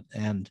about that.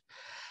 And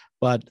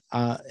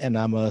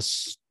I'm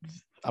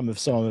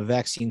a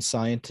vaccine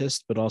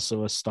scientist, but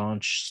also a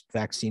staunch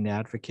vaccine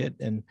advocate.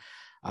 And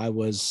I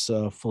was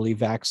fully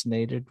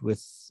vaccinated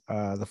with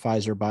the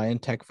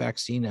Pfizer-BioNTech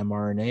vaccine,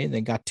 mRNA, and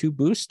then got 2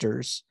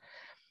 boosters.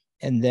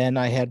 And then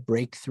I had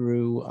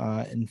breakthrough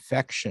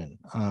infection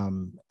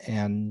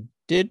and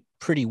did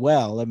pretty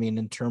well. I mean,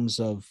 in terms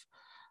of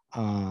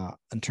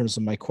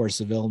my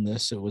course of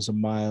illness, it was a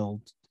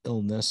mild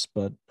illness,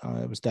 but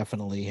I was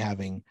definitely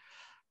having,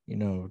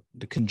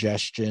 the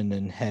congestion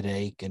and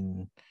headache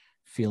and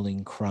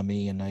feeling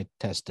crummy, and I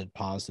tested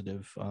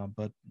positive,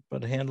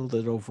 but handled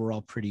it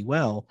overall pretty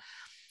well,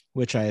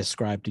 which I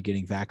ascribed to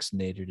getting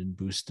vaccinated and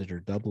boosted or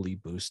doubly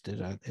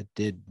boosted. It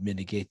did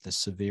mitigate the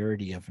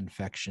severity of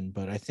infection,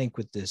 but I think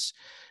with this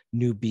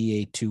new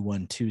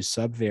BA.2.12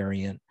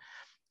 subvariant,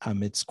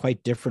 it's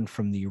quite different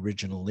from the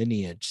original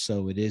lineage.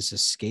 So it is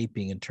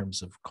escaping in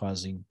terms of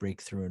causing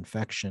breakthrough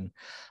infection.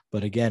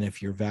 But again,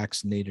 if you're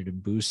vaccinated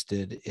and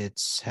boosted,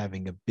 it's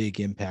having a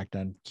big impact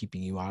on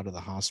keeping you out of the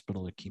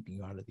hospital or keeping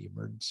you out of the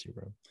emergency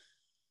room.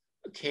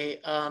 Okay.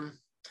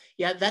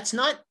 Yeah, that's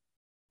not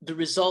the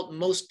result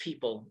most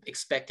people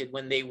expected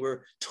when they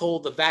were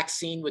told the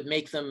vaccine would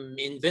make them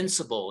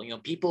invincible.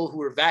 People who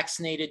are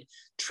vaccinated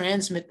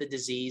transmit the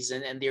disease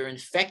and they're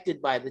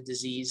infected by the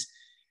disease.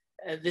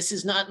 This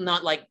is not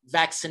like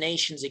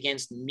vaccinations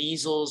against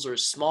measles or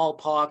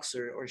smallpox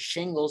or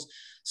shingles.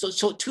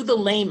 So to the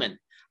layman,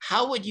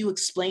 how would you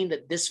explain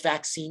that this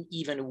vaccine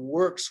even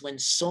works when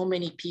so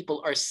many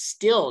people are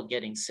still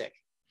getting sick?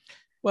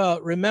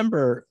 Well,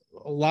 remember,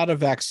 a lot of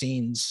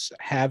vaccines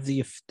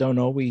don't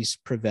always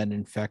prevent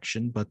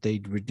infection, but they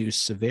reduce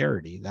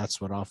severity. That's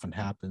what often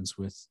happens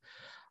with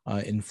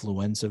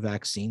influenza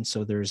vaccines.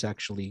 So there's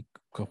actually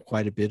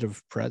quite a bit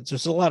of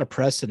there's a lot of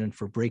precedent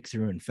for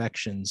breakthrough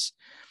infections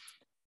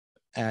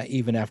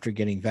even after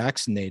getting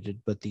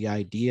vaccinated. But the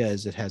idea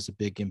is it has a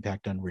big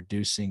impact on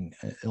reducing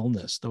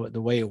illness.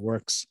 The way it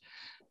works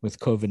with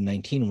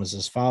COVID-19 was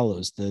as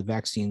follows. The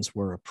vaccines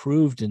were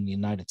approved in the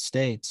United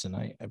States, and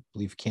I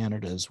believe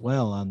Canada as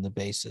well, on the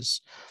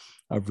basis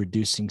of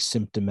reducing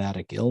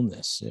symptomatic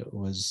illness. It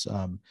was,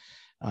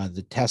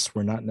 the tests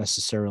were not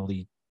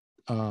necessarily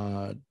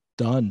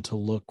done to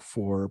look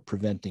for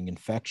preventing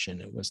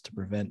infection. It was to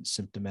prevent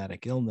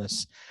symptomatic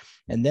illness.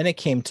 And then it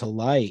came to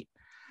light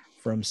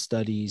from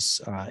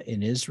studies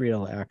in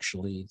Israel,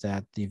 actually,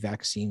 that the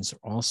vaccines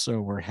also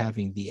were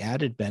having the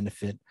added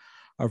benefit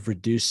of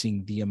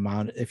reducing the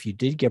amount, if you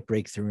did get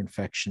breakthrough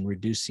infection,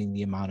 reducing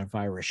the amount of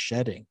virus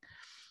shedding.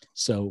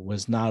 So it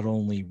was not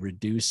only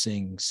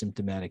reducing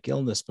symptomatic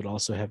illness, but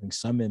also having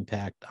some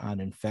impact on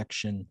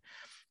infection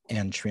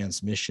and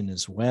transmission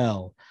as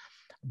well.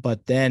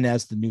 But then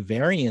as the new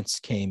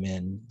variants came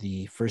in,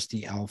 first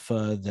the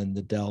Alpha, then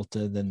the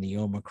Delta, then the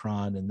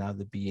Omicron, and now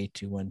the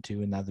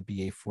BA.2.12, and now the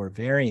BA.4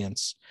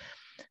 variants,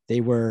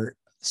 the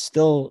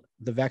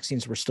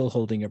vaccines were still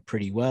holding up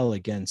pretty well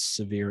against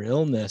severe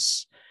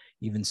illness,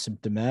 even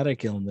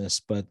symptomatic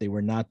illness, but they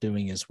were not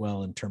doing as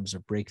well in terms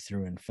of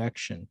breakthrough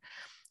infection.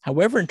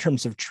 However, in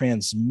terms of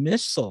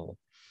transmissal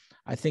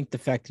I think the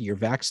fact that you're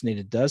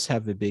vaccinated does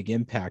have a big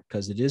impact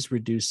because it is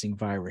reducing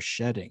virus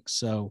shedding.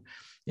 So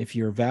if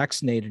you're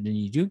vaccinated and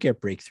you do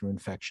get breakthrough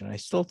infection, I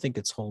still think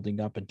it's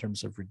holding up in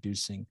terms of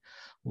reducing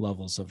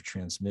levels of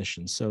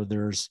transmission. So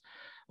there's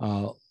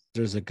a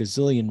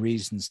gazillion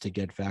reasons to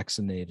get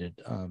vaccinated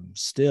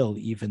still,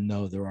 even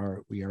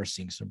though we are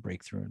seeing some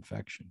breakthrough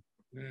infection.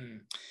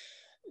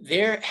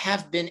 There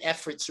have been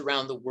efforts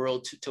around the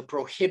world to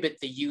prohibit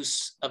the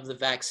use of the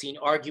vaccine,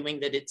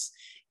 arguing that it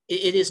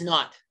is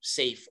not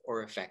safe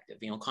or effective,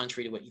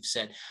 contrary to what you've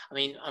said. I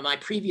mean, my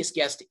previous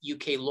guest,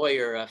 UK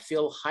lawyer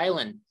Phil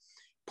Hyland,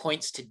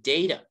 points to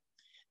data.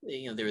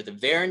 There are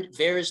the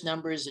VAERS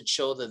numbers that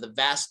show that the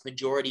vast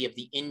majority of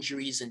the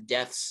injuries and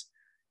deaths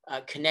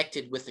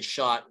connected with the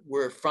shot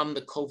were from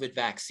the COVID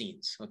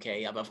vaccines.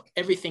 Okay, of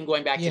everything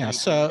going back. Yeah,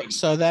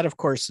 so that of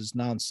course is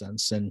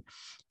nonsense,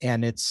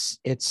 and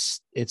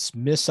it's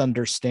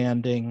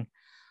misunderstanding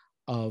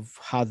of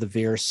how the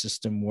VAERS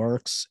system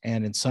works,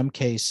 and in some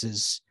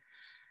cases,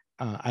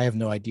 I have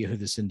no idea who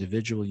this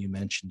individual you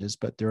mentioned is,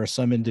 but there are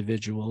some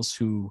individuals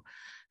who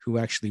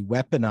actually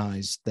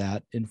weaponize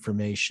that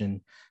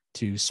information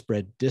to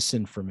spread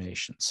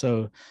disinformation.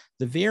 So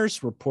the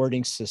VAERS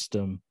reporting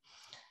system,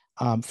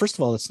 first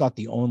of all, it's not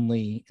the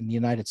only. In the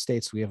United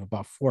States, we have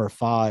about 4 or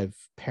 5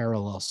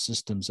 parallel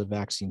systems of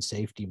vaccine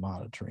safety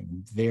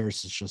monitoring.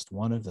 VAERS is just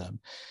one of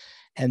them.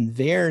 And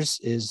VAERS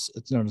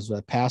it's known as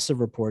a passive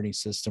reporting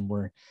system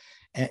where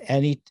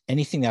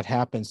anything that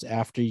happens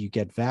after you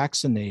get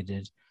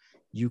vaccinated,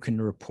 you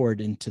can report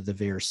into the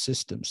VAERS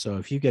system. So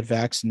if you get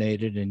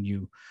vaccinated and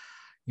you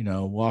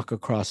walk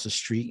across the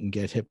street and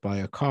get hit by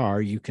a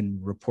car, you can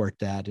report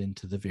that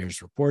into the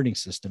VAERS reporting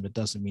system. It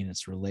doesn't mean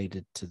it's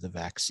related to the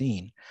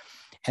vaccine.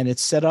 And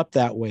it's set up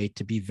that way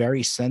to be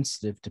very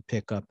sensitive to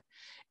pick up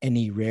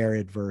any rare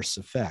adverse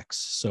effects.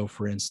 So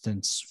for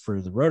instance,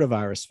 for the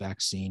rotavirus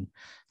vaccine,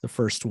 the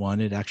first one,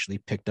 it actually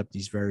picked up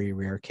these very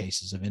rare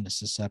cases of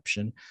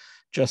intussusception,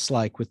 just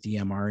like with the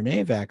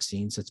mRNA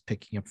vaccines, it's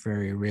picking up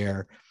very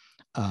rare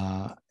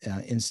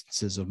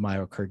instances of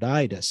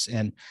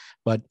myocarditis.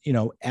 But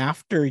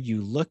after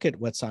you look at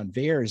what's on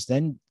VAERS,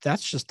 then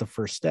that's just the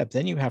first step.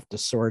 Then you have to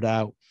sort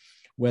out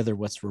whether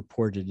what's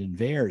reported in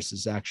VAERS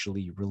is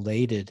actually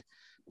related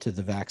to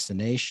the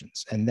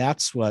vaccinations. And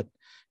that's what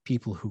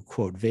people who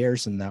quote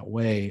VAERS in that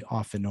way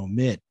often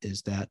omit,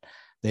 is that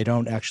they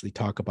don't actually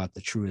talk about the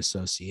true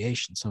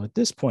association. So at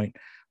this point,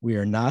 we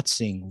are not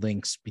seeing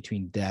links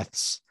between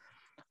deaths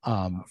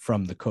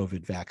from the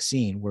COVID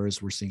vaccine,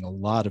 whereas we're seeing a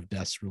lot of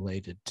deaths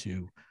related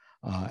to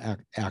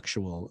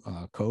actual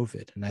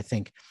COVID. And I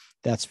think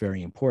that's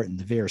very important.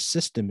 The VAERS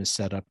system is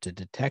set up to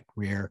detect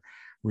rare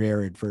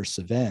adverse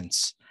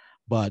events,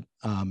 but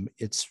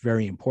it's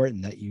very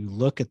important that you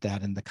look at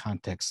that in the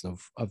context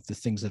of the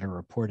things that are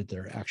reported that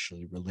are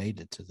actually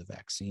related to the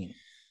vaccine.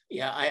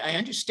 Yeah, I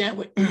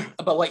understand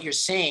about what you're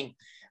saying,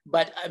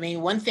 but I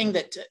mean, one thing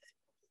that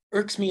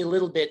irks me a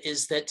little bit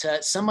is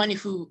that someone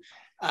who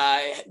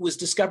was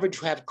discovered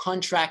to have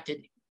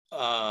contracted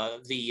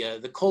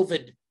the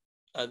COVID,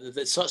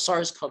 the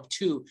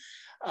SARS-CoV-2,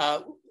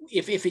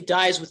 if it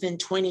dies within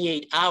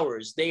 28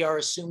 hours, they are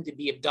assumed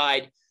to have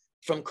died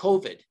from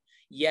COVID.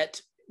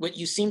 Yet what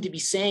you seem to be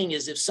saying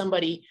is if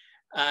somebody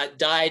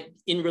died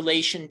in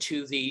relation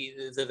to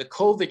the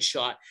COVID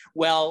shot,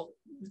 well,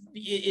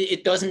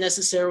 it doesn't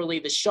necessarily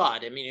the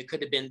shot. I mean, it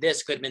could have been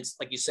this, could have been,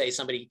 like you say,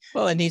 somebody.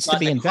 Well, it needs to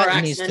be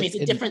investigated. I mean, it's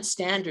a different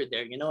standard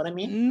there. You know what I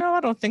mean? No,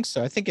 I don't think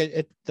so. I think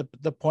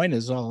the point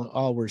is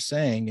all we're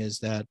saying is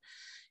that,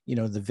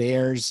 the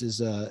VAERS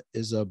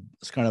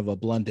is kind of a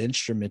blunt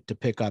instrument to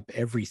pick up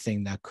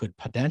everything that could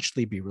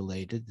potentially be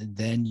related, and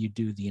then you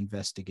do the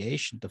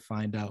investigation to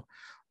find out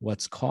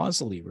what's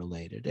causally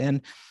related.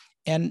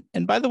 And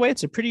by the way,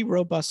 it's a pretty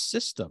robust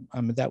system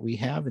that we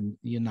have in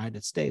the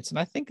United States. And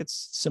I think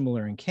it's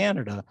similar in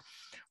Canada,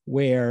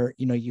 where,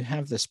 you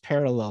have this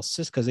parallel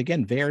system, because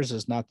again, VAERS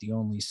is not the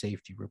only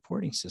safety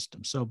reporting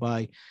system. So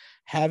by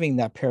having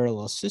that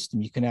parallel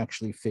system, you can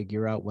actually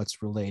figure out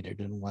what's related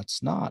and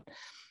what's not.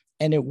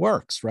 And it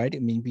works, right? I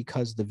mean,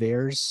 because the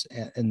VAERS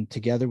and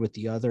together with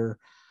the other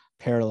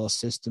parallel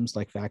systems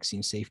like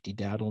Vaccine Safety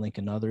Data Link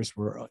and others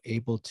were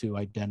able to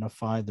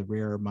identify the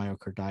rare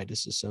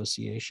myocarditis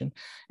association,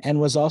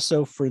 and was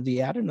also for the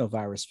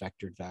adenovirus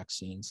vectored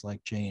vaccines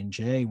like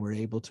J&J, were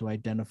able to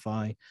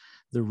identify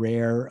the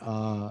rare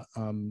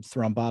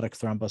thrombotic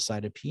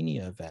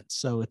thrombocytopenia events.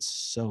 So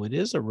it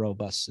is a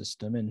robust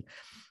system, and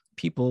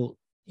people,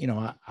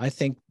 I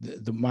think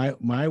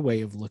my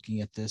way of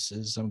looking at this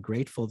is I'm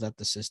grateful that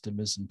the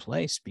system is in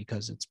place,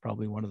 because it's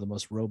probably one of the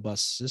most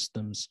robust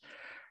systems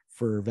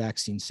for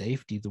vaccine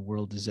safety the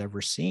world has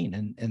ever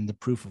seen. And the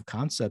proof of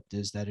concept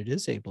is that it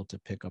is able to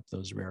pick up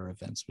those rare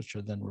events, which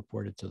are then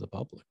reported to the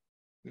public.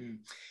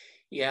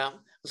 Yeah.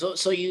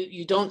 So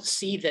you don't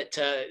see that,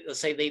 let's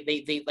say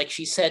they like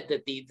she said,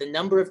 that the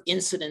number of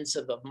incidents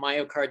of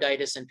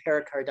myocarditis and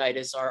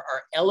pericarditis are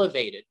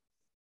elevated.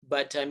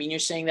 But I mean, you're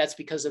saying that's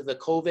because of the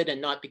COVID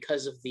and not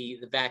because of the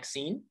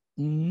vaccine?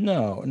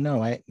 No.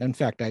 In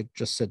fact, I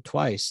just said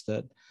twice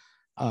that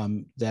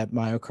that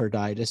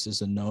myocarditis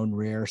is a known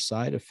rare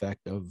side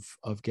effect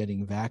of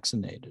getting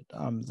vaccinated.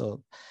 The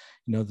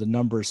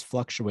numbers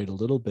fluctuate a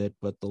little bit,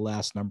 but the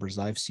last numbers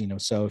I've seen,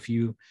 so if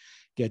you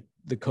get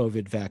the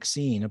COVID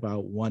vaccine,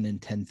 about 1 in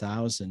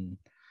 10,000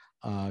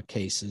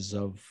 cases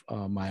of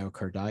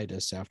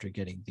myocarditis after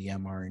getting the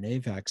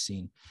mRNA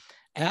vaccine,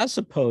 as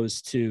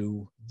opposed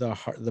to the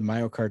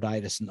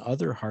myocarditis and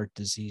other heart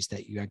disease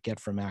that you get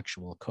from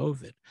actual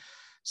COVID.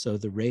 So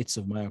the rates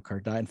of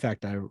myocarditis, in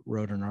fact, I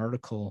wrote an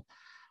article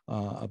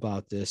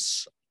about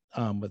this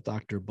with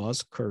Dr.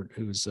 Buzzkurt,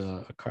 who's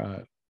a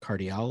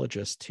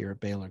cardiologist here at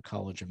Baylor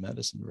College of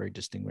Medicine, very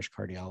distinguished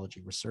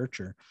cardiology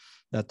researcher,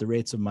 that the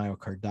rates of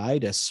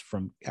myocarditis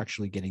from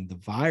actually getting the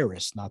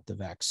virus, not the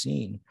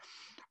vaccine,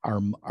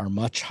 are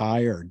much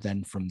higher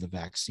than from the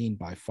vaccine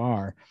by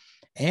far.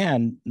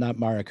 And not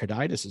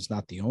myocarditis is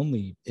not the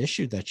only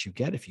issue that you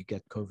get if you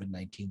get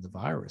COVID-19, the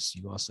virus.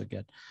 You also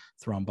get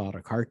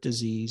thrombotic heart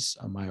disease,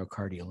 a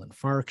myocardial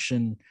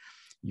infarction.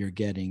 You're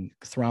getting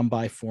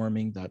thrombi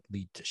forming that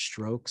lead to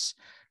strokes.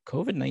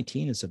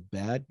 COVID-19 is a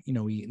bad,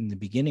 in the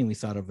beginning, we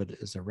thought of it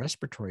as a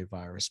respiratory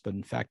virus, but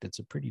in fact, it's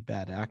a pretty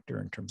bad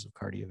actor in terms of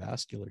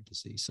cardiovascular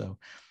disease. So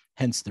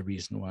hence the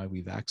reason why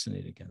we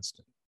vaccinate against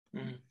it.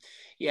 Mm-hmm.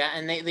 Yeah,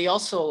 and they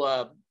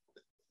also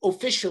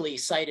officially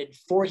cited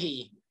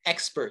 40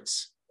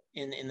 experts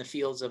in the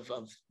fields of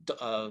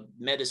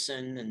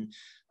medicine and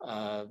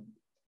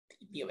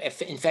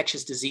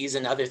infectious disease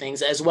and other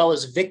things, as well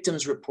as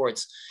victims'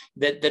 reports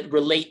that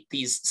relate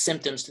these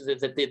symptoms to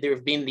that there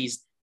have been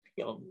these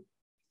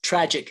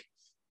tragic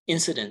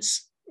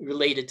incidents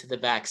related to the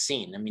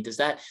vaccine. I mean, is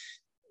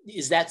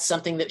that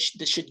something that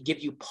should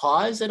give you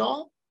pause at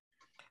all?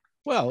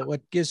 Well,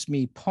 what gives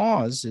me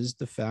pause is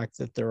the fact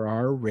that there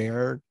are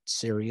rare,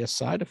 serious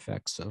side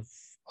effects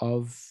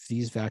of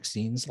these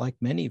vaccines, like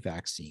many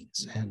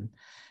vaccines.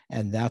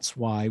 And that's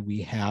why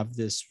we have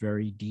this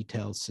very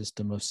detailed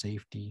system of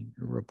safety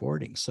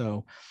reporting.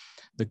 So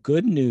the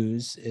good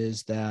news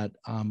is that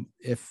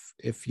if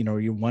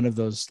you're one of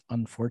those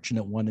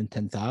unfortunate 1 in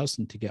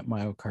 10,000 to get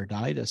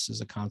myocarditis as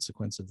a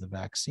consequence of the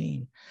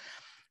vaccine,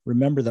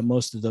 remember that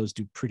most of those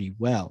do pretty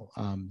well.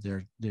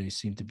 They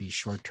seem to be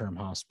short-term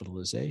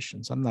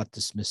hospitalizations. I'm not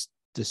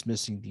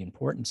dismissing the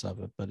importance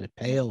of it, but it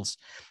pales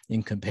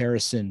in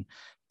comparison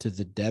to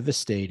the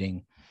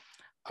devastating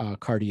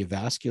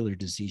cardiovascular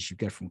disease you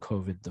get from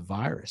COVID, the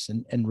virus.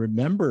 And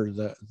remember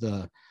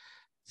the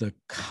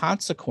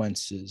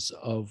consequences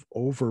of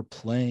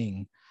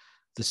overplaying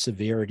the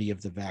severity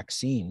of the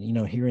vaccine.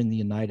 Here in the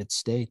United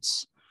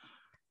States,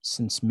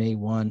 since May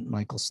 1,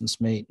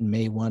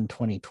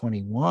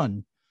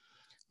 2021,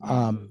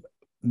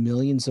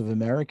 millions of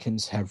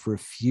Americans have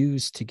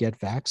refused to get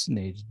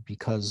vaccinated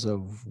because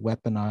of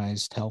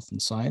weaponized health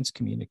and science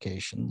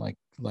communication, like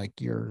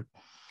you're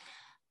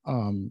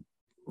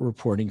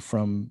reporting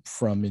from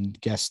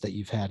guests that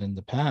you've had in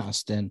the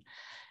past. And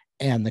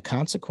the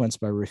consequence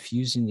by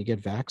refusing to get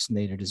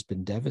vaccinated has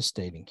been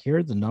devastating. Here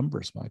are the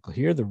numbers, Michael.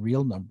 Here are the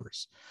real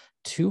numbers.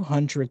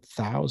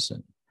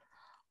 200,000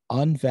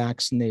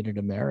 unvaccinated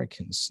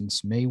Americans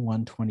since May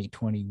 1,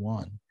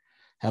 2021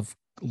 have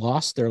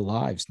lost their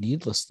lives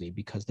needlessly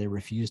because they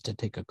refused to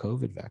take a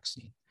COVID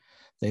vaccine.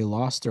 They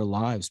lost their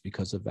lives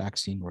because of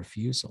vaccine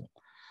refusal.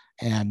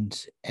 And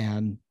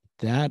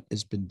that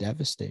has been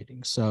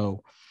devastating.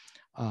 So,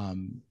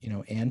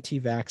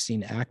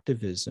 anti-vaccine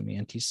activism,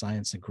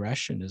 anti-science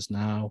aggression is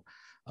now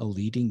a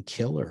leading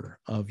killer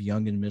of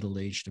young and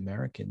middle-aged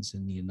Americans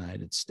in the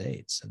United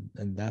States.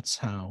 And that's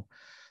how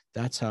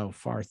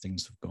far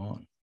things have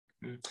gone.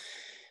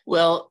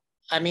 Well,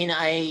 I mean,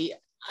 I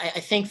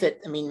think that,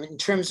 in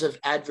terms of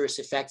adverse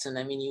effects, and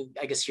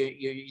I guess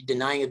you're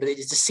denying it, but it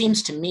just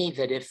seems to me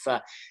that if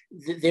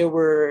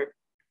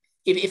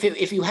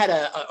if you had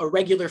a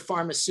regular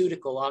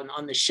pharmaceutical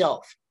on the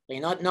shelf,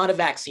 not a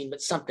vaccine,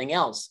 but something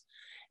else,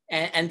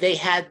 and they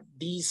had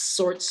these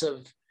sorts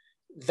of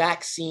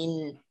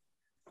vaccine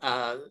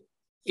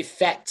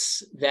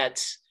effects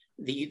that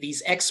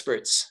these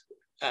experts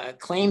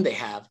claim they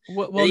have, they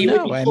would be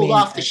pulled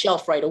off the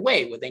shelf right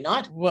away, would they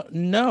not? Well,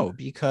 no,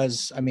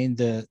 because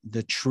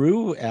the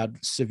true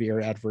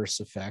severe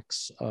adverse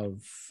effects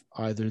of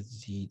either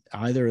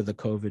of the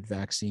COVID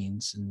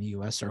vaccines in the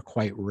U.S. are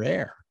quite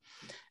rare,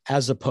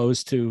 as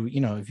opposed to,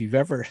 if you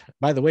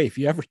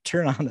ever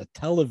turn on a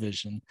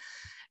television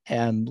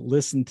and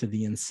listen to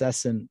the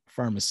incessant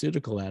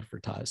pharmaceutical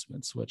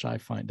advertisements, which I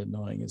find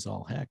annoying as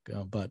all heck,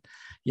 but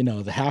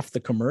half the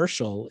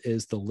commercial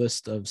is the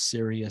list of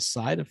serious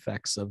side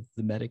effects of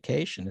the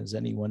medication, as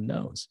anyone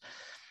knows.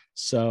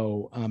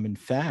 So in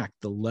fact,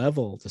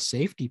 the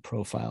safety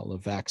profile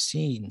of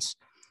vaccines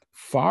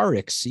far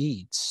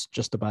exceeds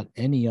just about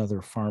any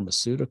other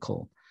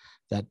pharmaceutical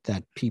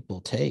that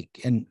people take,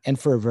 and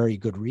for a very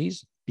good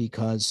reason,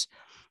 because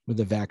with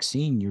a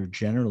vaccine, you're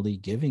generally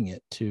giving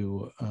it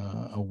to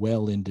a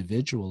well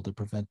individual to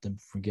prevent them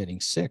from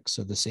getting sick.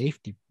 So the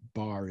safety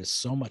bar is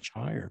so much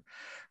higher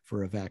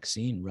for a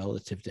vaccine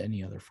relative to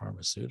any other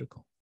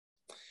pharmaceutical.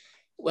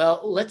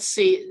 Well, let's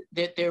say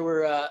that they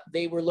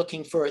were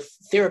looking for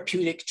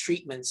therapeutic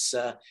treatments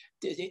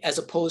as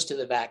opposed to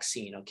the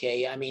vaccine.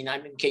 Okay, I mean,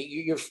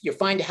 you're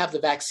fine to have the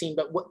vaccine,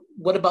 but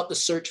what about the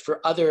search for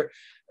other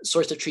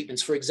sorts of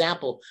treatments? For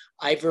example,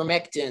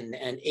 ivermectin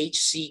and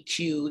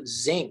HCQ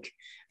zinc.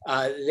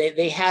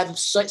 They have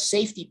such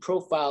safety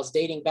profiles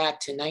dating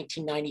back to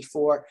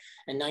 1994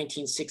 and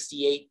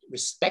 1968,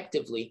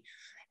 respectively,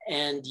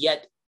 and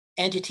yet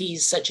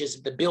entities such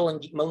as the Bill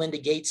and Melinda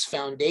Gates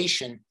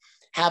Foundation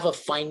have a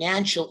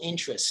financial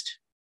interest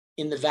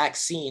in the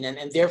vaccine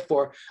and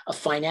therefore a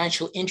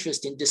financial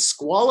interest in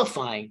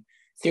disqualifying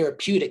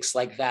therapeutics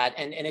like that.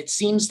 And it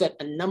seems that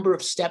a number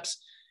of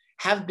steps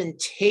have been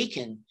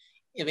taken,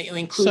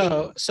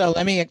 including. So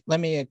let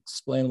me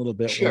explain a little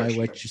bit Sure, why sure.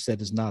 what you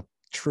said is not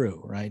true,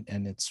 right?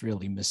 And it's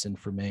really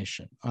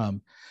misinformation.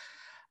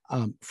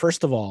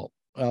 First of all,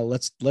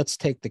 let's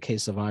take the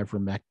case of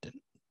ivermectin.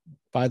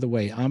 By the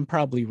way, I'm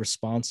probably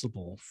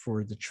responsible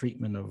for the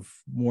treatment of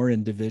more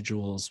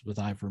individuals with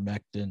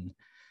ivermectin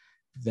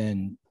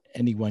than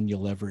anyone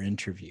you'll ever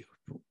interview,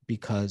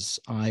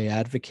 because I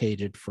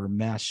advocated for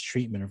mass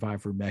treatment of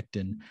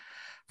ivermectin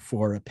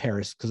for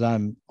because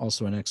I'm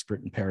also an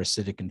expert in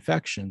parasitic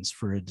infections,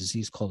 for a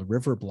disease called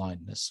river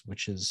blindness,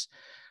 which is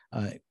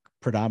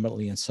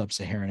predominantly in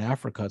sub-Saharan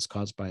Africa. It's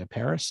caused by a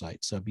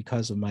parasite. So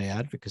because of my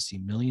advocacy,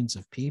 millions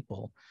of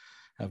people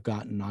have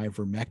gotten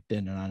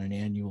ivermectin on an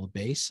annual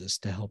basis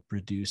to help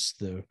reduce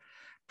the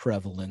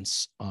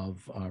prevalence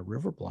of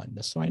river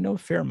blindness. So I know a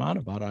fair amount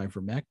about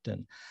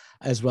ivermectin,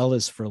 as well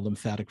as for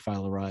lymphatic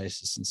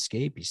filariasis and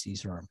scabies.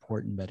 These are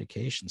important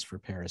medications for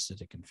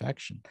parasitic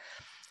infection.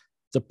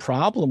 The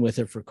problem with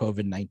it for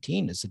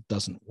COVID-19 is it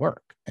doesn't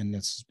work. And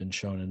this has been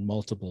shown in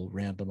multiple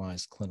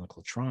randomized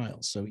clinical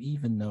trials. So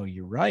even though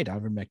you're right,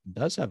 ivermectin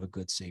does have a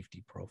good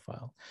safety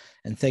profile.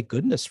 And thank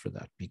goodness for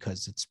that,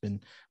 because it's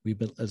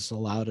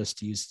allowed us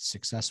to use it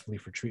successfully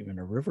for treatment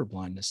of river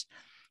blindness.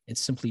 It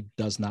simply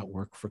does not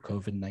work for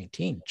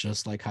COVID-19,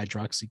 just like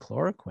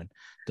hydroxychloroquine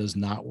does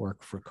not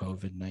work for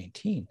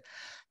COVID-19.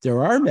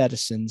 There are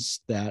medicines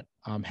that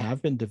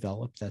have been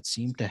developed that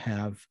seem to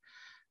have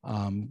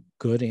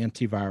good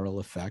antiviral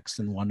effects,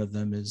 and one of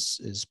them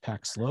is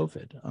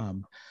Paxlovid,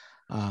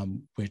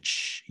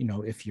 which,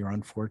 if you're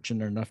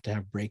unfortunate enough to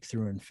have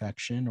breakthrough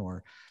infection,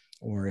 or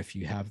if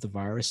you have the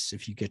virus,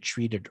 if you get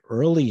treated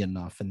early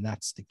enough, and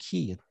that's the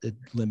key, it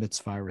limits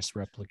virus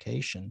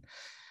replication.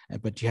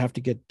 But you have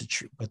to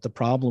but the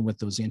problem with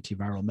those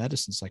antiviral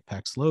medicines like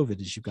Paxlovid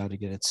is you've got to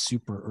get it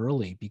super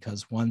early,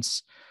 because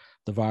once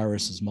the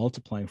virus is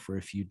multiplying for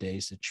a few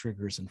days, it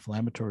triggers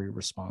inflammatory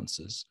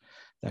responses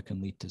that can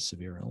lead to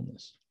severe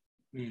illness.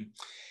 Do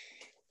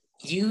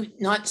you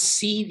not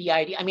see the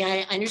idea? I mean,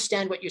 I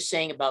understand what you're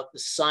saying about the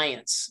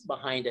science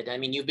behind it. I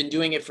mean, you've been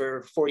doing it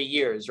for 40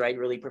 years, right?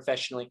 Really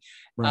professionally.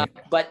 Right.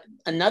 But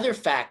another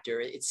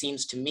factor, it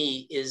seems to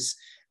me, is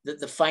the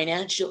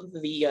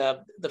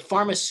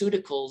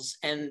pharmaceuticals,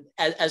 and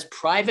as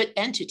private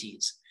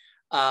entities,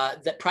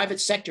 that private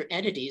sector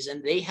entities,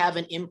 and they have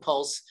an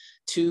impulse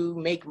to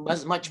make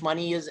as much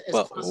money as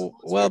possible.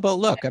 Well, but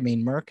look, I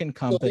mean, Merck and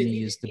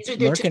Company is the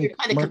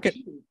Merck.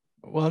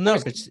 Well, no,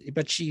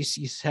 but you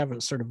have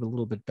it sort of a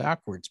little bit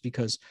backwards,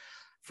 because,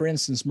 for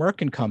instance,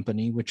 Merck and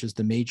Company, which is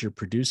the major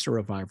producer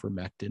of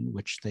ivermectin,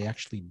 which they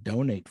actually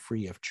donate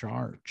free of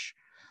charge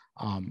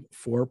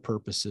for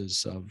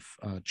purposes of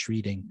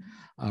treating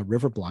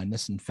river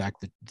blindness. In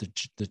fact,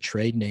 the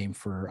trade name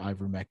for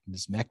ivermectin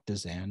is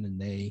Mectizan, and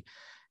they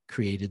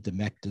created the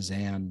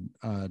Mectizan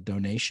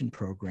donation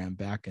program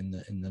back in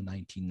the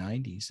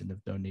 1990s and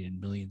have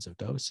donated millions of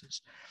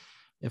doses.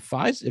 If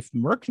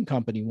Merck and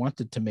Company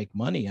wanted to make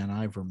money on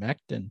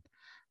ivermectin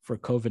for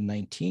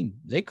COVID-19,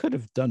 they could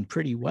have done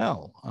pretty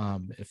well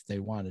if they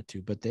wanted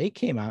to, but they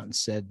came out and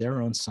said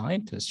their own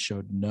scientists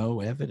showed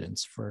no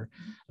evidence for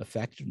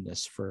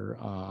effectiveness for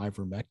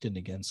ivermectin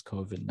against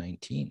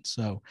COVID-19.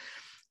 So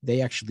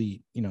they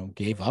actually,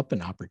 gave up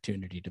an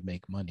opportunity to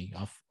make money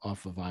off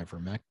of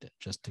ivermectin,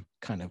 just to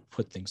kind of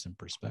put things in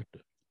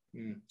perspective.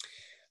 There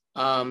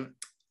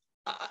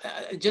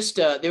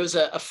was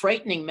a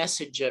frightening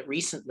message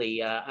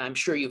recently. I'm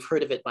sure you've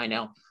heard of it by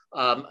now.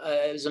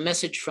 It was a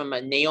message from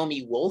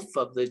Naomi Wolf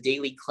of the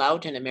Daily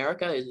Clout in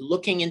America,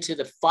 looking into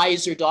the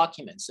Pfizer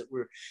documents that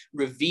were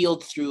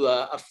revealed through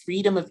a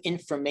Freedom of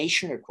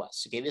Information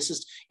request. Okay, this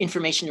is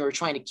information they were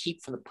trying to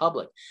keep from the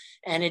public.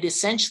 And it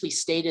essentially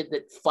stated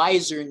that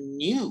Pfizer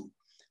knew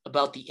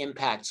about the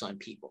impacts on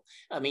people.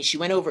 I mean, she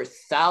went over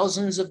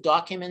thousands of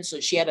documents. So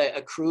she had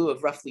a crew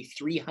of roughly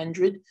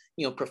 300,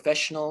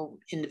 professional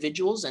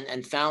individuals,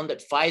 and found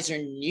that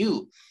Pfizer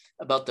knew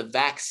about the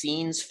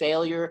vaccine's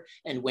failure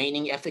and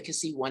waning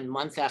efficacy 1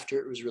 month after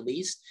it was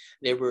released.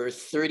 There were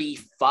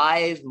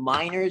 35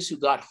 minors who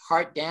got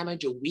heart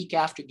damage a week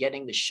after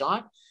getting the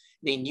shot.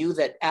 They knew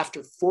that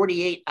after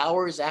 48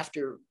 hours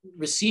after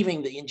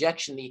receiving the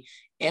injection, the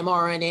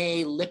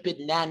mRNA, lipid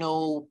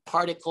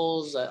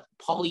nanoparticles,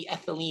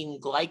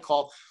 polyethylene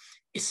glycol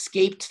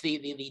escaped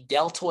the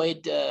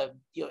deltoid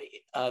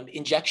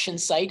injection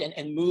site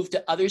and moved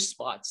to other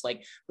spots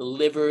like the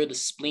liver, the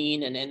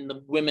spleen, and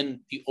the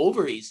women, the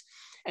ovaries.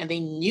 And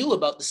they knew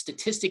about the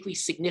statistically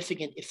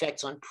significant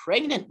effects on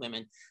pregnant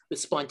women with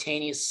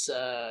spontaneous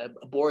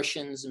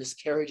abortions,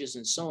 miscarriages,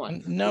 and so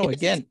on. No,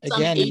 again,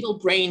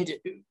 anal-brained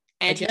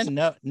again,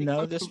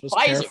 no, this was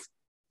careful.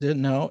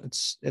 No,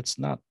 it's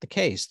not the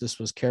case. This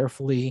was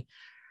carefully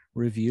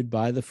reviewed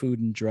by the Food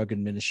and Drug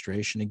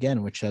Administration,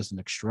 again, which has an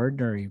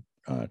extraordinary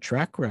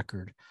track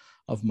record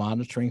of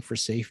monitoring for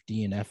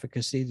safety and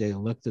efficacy. They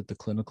looked at the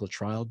clinical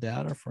trial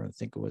data for,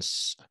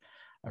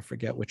 I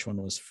forget which one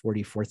was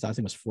 44,000, I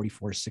think it was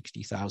 44,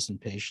 60,000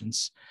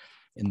 patients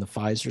in the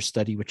Pfizer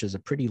study, which is a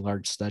pretty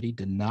large study,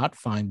 did not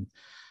find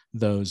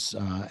those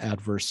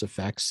adverse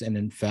effects. And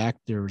in fact,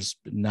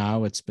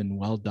 it's been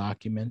well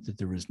documented,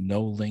 there was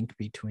no link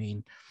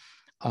between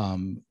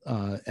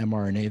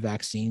mRNA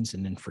vaccines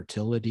and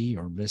infertility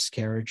or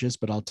miscarriages.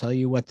 But I'll tell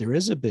you what, there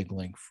is a big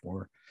link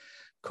for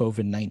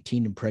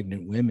COVID-19 in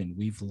pregnant women.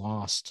 We've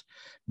lost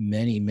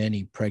many,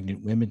 many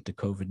pregnant women to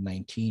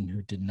COVID-19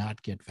 who did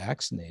not get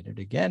vaccinated,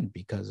 again,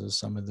 because of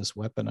some of this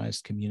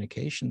weaponized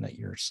communication that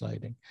you're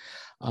citing.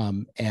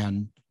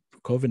 And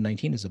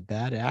COVID-19 is a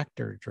bad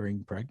actor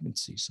during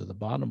pregnancy. So the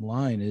bottom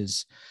line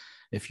is,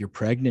 if you're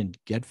pregnant,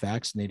 get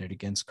vaccinated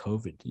against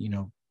COVID.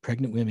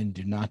 Pregnant women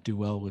do not do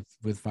well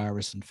with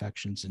virus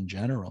infections in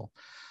general,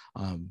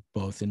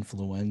 both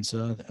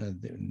influenza,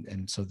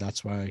 and so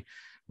that's why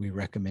we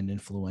recommend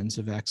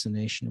influenza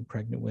vaccination in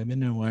pregnant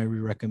women, and why we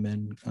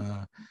recommend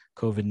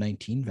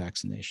COVID-19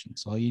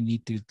 vaccinations. All you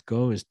need to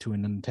go is to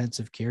an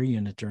intensive care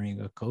unit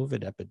during a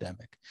COVID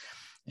epidemic,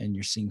 and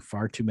you're seeing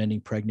far too many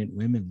pregnant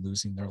women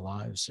losing their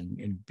lives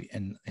and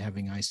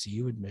having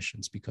ICU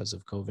admissions because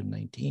of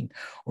COVID-19,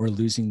 or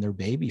losing their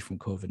baby from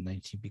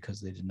COVID-19 because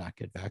they did not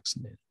get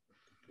vaccinated.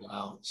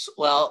 Wow.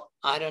 Well,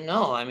 I don't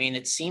know. I mean,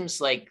 it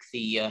seems like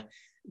they've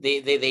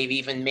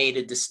even made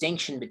a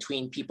distinction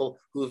between people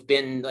who have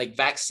been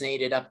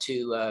vaccinated up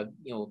to a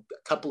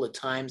couple of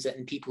times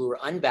and people who are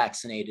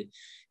unvaccinated,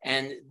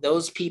 and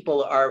those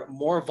people are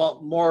more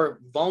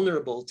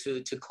vulnerable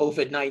to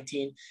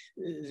COVID-19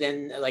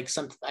 than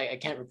I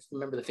can't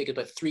remember the figure,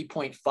 but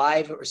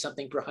 3.5 or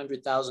something per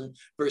 100,000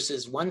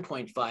 versus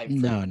 1.5.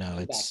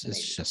 No,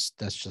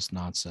 that's just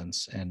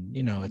nonsense, and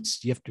you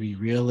have to be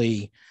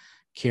really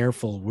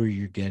careful where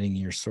you're getting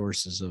your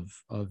sources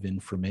of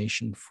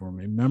information from.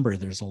 Remember,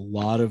 there's a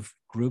lot of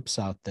groups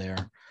out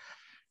there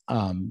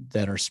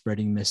that are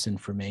spreading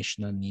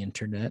misinformation on the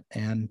internet,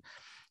 and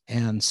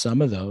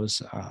some of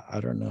those, I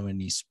don't know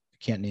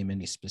can't name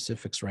any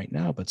specifics right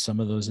now, but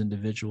some of those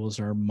individuals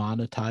are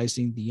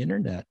monetizing the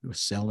internet,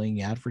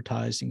 selling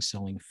advertising,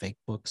 selling fake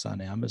books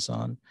on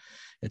Amazon.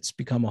 It's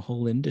become a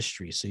whole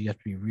industry. So you have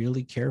to be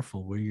really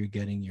careful where you're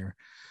getting your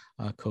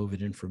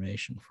COVID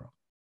information from.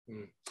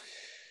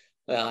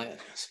 Well,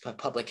 it's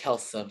public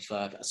health of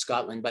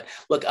Scotland, but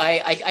look,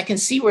 I can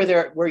see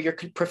where your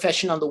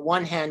profession on the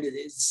one hand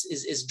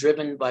is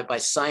driven by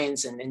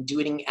science and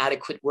doing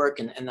adequate work,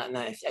 and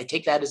I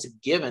take that as a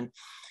given.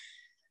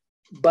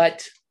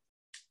 But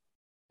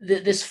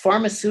this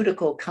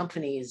pharmaceutical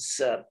company's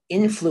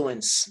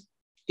influence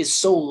is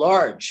so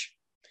large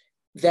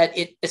that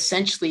it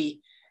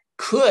essentially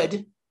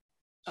could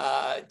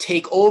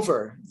take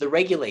over the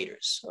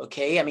regulators.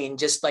 Okay, I mean,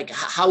 just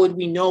how would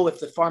we know if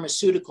the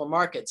pharmaceutical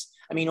markets?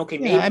 I mean, okay,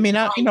 maybe. Yeah, I mean,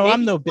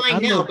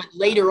 but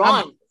later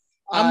on,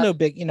 I'm no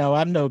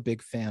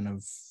big fan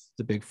of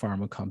the big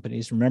pharma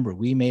companies. Remember,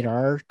 we made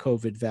our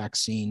COVID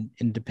vaccine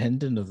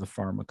independent of the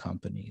pharma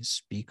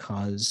companies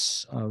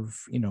because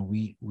of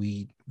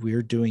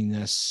we're doing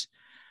this,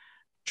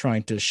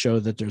 trying to show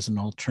that there's an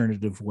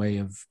alternative way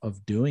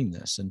of doing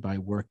this. And by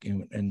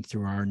working and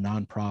through our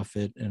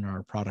nonprofit and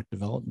our product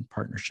development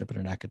partnership at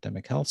an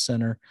academic health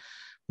center,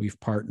 we've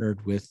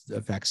partnered with a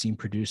vaccine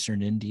producer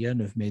in India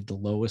and have made the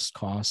lowest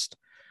cost,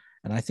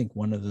 and I think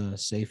one of the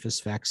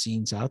safest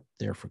vaccines out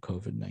there for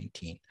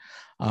COVID-19.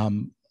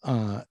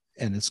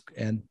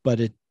 But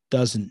it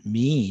doesn't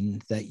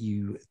mean that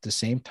you, at the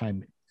same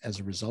time, as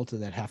a result of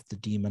that, have to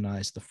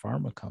demonize the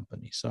pharma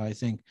company. So I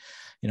think,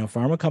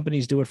 pharma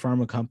companies do what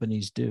pharma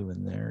companies do,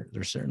 and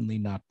they're certainly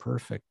not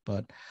perfect,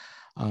 but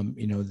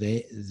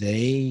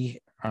they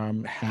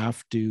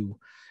have to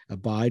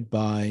abide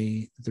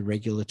by the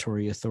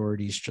regulatory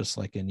authorities just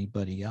like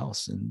anybody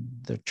else. And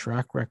the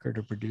track record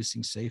of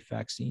producing safe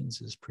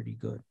vaccines is pretty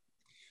good.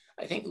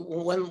 I think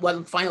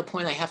one final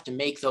point I have to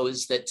make, though,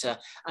 is that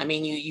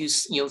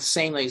you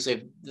saying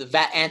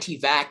the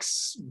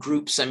anti-vax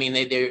groups. I mean,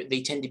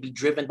 they tend to be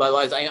driven by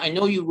lies. I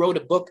know you wrote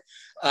a book.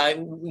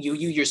 You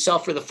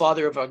yourself were the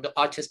father of an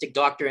autistic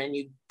doctor, and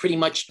you pretty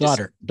much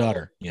daughter.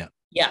 Yeah.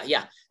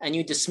 Yeah. and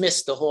you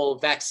dismissed the whole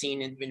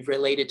vaccine and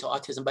related to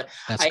autism. But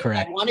that's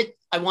correct.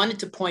 I wanted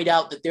to point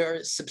out that there are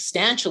a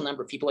substantial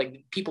number of people,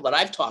 like people that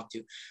I've talked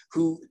to,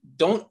 who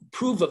don't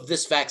approve of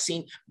this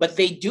vaccine, but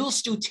they do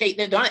still take.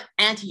 They're not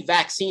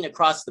anti-vaccine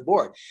across the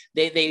board.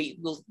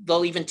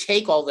 They'll even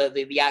take all the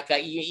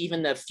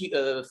even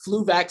the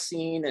flu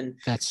vaccine. And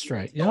that's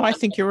right. I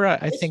think you're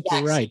right.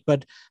 You're right.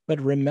 But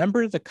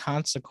remember the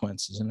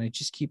consequences. And I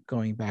just keep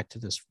going back to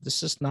this.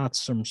 This is not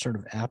some sort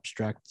of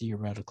abstract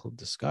theoretical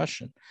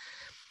discussion.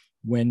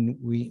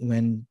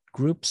 When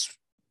groups,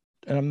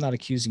 and I'm not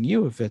accusing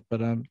you of it,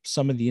 but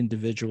some of the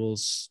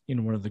individuals,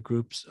 one of the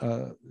groups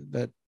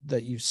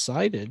that you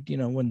cited,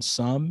 when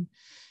some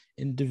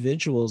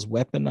individuals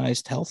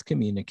weaponized health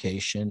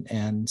communication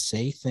and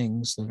say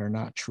things that are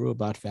not true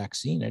about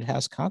vaccine, it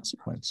has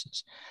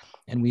consequences.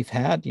 And we've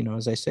had,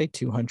 as I say,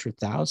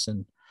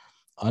 200,000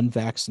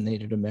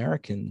 unvaccinated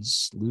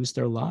Americans lose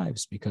their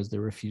lives because they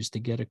refused to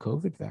get a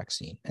COVID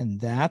vaccine. And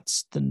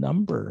that's the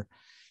number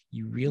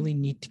you really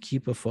need to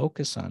keep a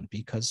focus on,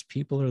 because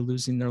people are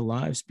losing their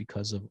lives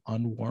because of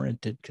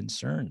unwarranted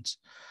concerns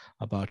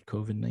about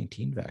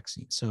COVID-19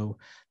 vaccines. So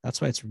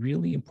that's why it's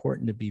really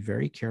important to be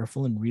very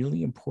careful and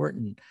really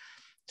important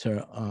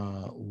to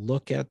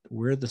look at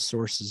where the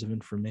sources of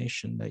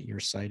information that you're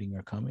citing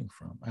are coming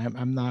from.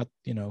 I'm not,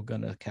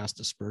 going to cast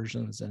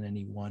aspersions on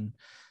any one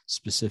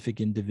specific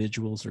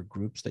individuals or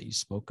groups that you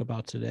spoke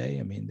about today.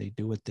 I mean, they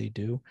do what they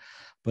do,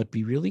 but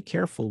be really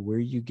careful where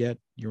you get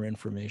your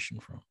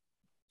information from.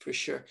 For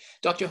sure.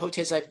 Dr.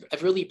 Hotez,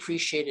 I've really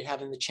appreciated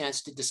having the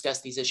chance to discuss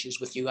these issues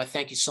with you. I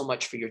thank you so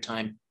much for your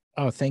time.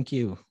 Oh, thank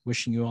you.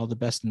 Wishing you all the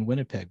best in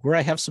Winnipeg, where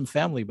I have some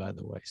family, by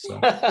the way. So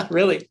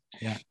really?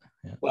 Yeah.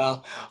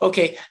 Wow.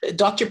 Okay.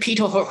 Dr.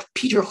 Peter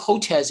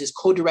Hotez is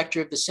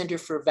co-director of the Center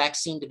for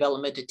Vaccine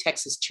Development at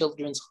Texas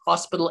Children's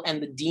Hospital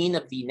and the Dean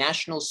of the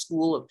National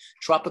School of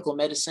Tropical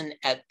Medicine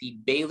at the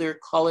Baylor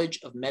College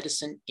of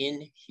Medicine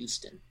in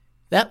Houston.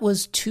 That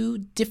was two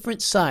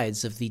different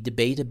sides of the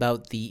debate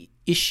about the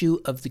issue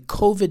of the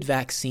COVID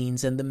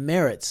vaccines and the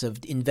merits of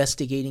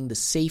investigating the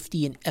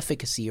safety and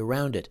efficacy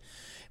around it.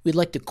 We'd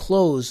like to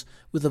close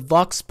with a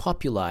vox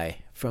populi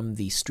from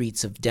the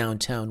streets of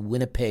downtown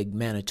Winnipeg,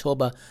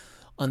 Manitoba,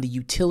 on the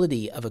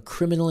utility of a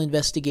criminal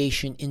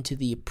investigation into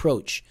the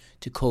approach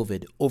to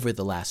COVID over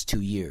the last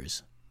 2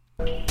 years.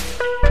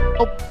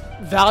 How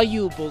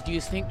valuable do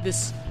you think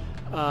this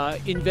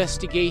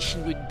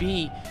investigation would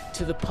be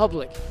to the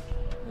public?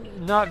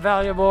 Not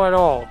valuable at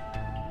all.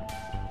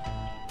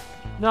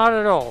 Not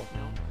at all.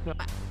 No.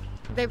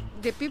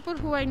 The people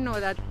who I know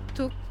that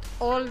took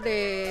all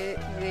the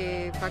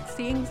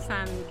vaccines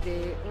and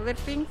the other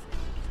things,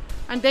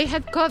 and they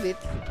had COVID,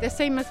 the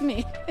same as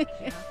me.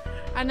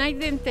 And I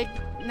didn't take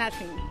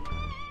nothing.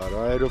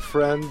 I had a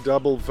friend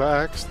double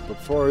vaxxed.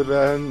 Before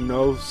then,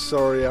 no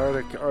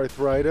psoriatic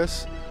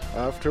arthritis.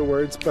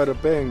 Afterwards, bada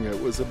bing,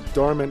 it was a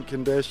dormant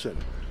condition.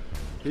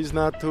 He's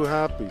not too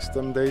happy.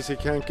 Some days he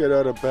can't get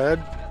out of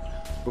bed.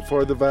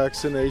 Before the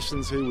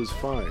vaccinations, he was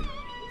fine.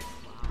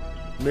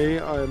 Me,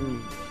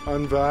 I'm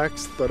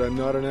unvaxxed, but I'm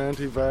not an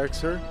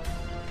anti-vaxxer.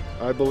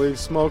 I believe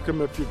smoke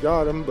them if you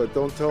got them, but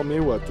don't tell me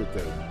what to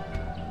do.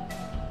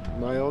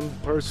 My own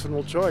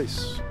personal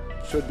choice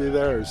should be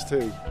theirs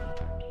too.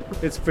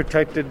 It's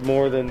protected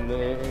more than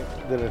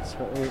it's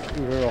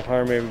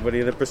harm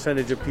everybody. The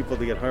percentage of people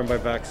that get harmed by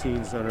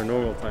vaccines on a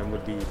normal time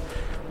would be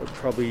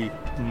probably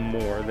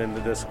more than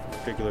this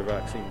particular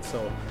vaccine.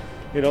 So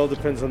it all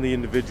depends on the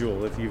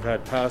individual. If you've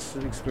had past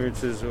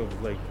experiences of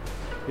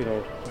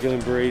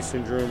Guillain-Barré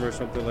syndrome or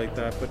something like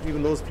that, but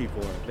even those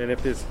people aren't. And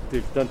if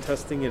they've done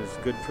testing and it's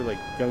good for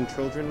young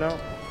children now,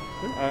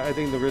 I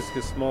think the risk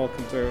is small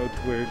compared to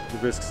where the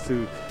risks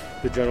to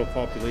the general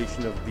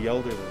population of the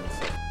elderly.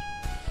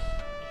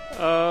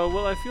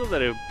 Well, I feel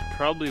that it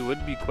probably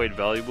would be quite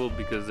valuable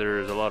because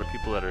there's a lot of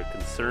people that are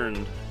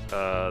concerned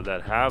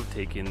that have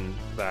taken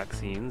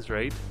vaccines,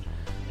 right?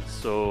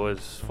 So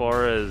as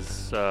far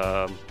as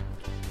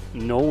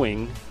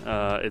knowing,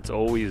 it's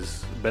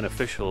always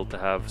beneficial to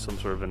have some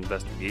sort of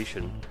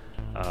investigation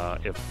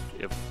if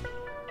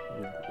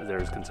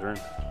there's concern.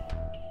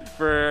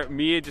 For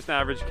me, just an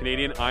average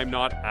Canadian, I'm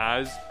not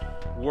as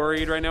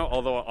worried right now,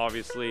 although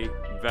obviously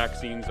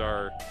vaccines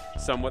are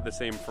somewhat the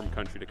same from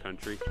country to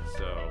country.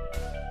 So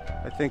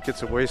I think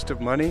it's a waste of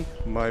money.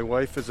 My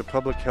wife is a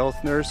public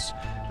health nurse,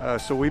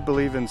 so we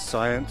believe in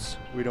science.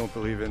 We don't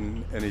believe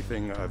in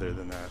anything other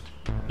than that.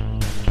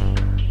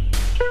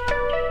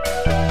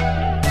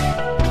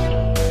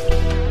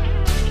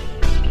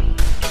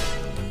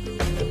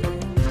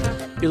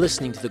 You're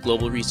listening to the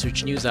Global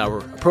Research News Hour,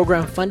 a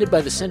program funded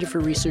by the Center for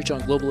Research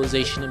on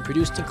Globalization and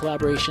produced in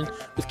collaboration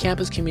with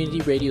campus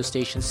community radio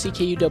station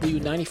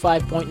CKUW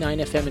 95.9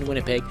 FM in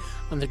Winnipeg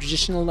on the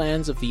traditional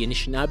lands of the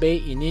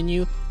Anishinaabe,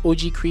 Ininu,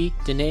 Oji-Cree,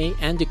 Dene,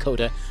 and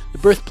Dakota, the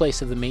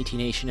birthplace of the Métis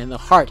Nation and the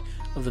heart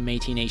of the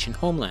Métis Nation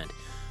homeland.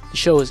 The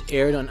show is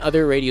aired on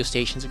other radio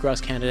stations across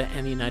Canada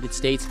and the United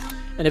States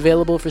and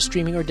available for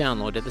streaming or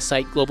download at the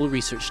site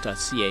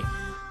globalresearch.ca.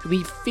 To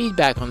leave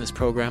feedback on this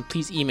program,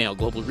 please email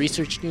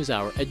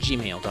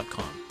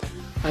globalresearchnewshour@gmail.com.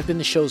 I've been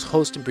the show's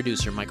host and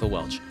producer, Michael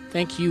Welch.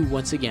 Thank you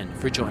once again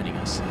for joining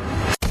us.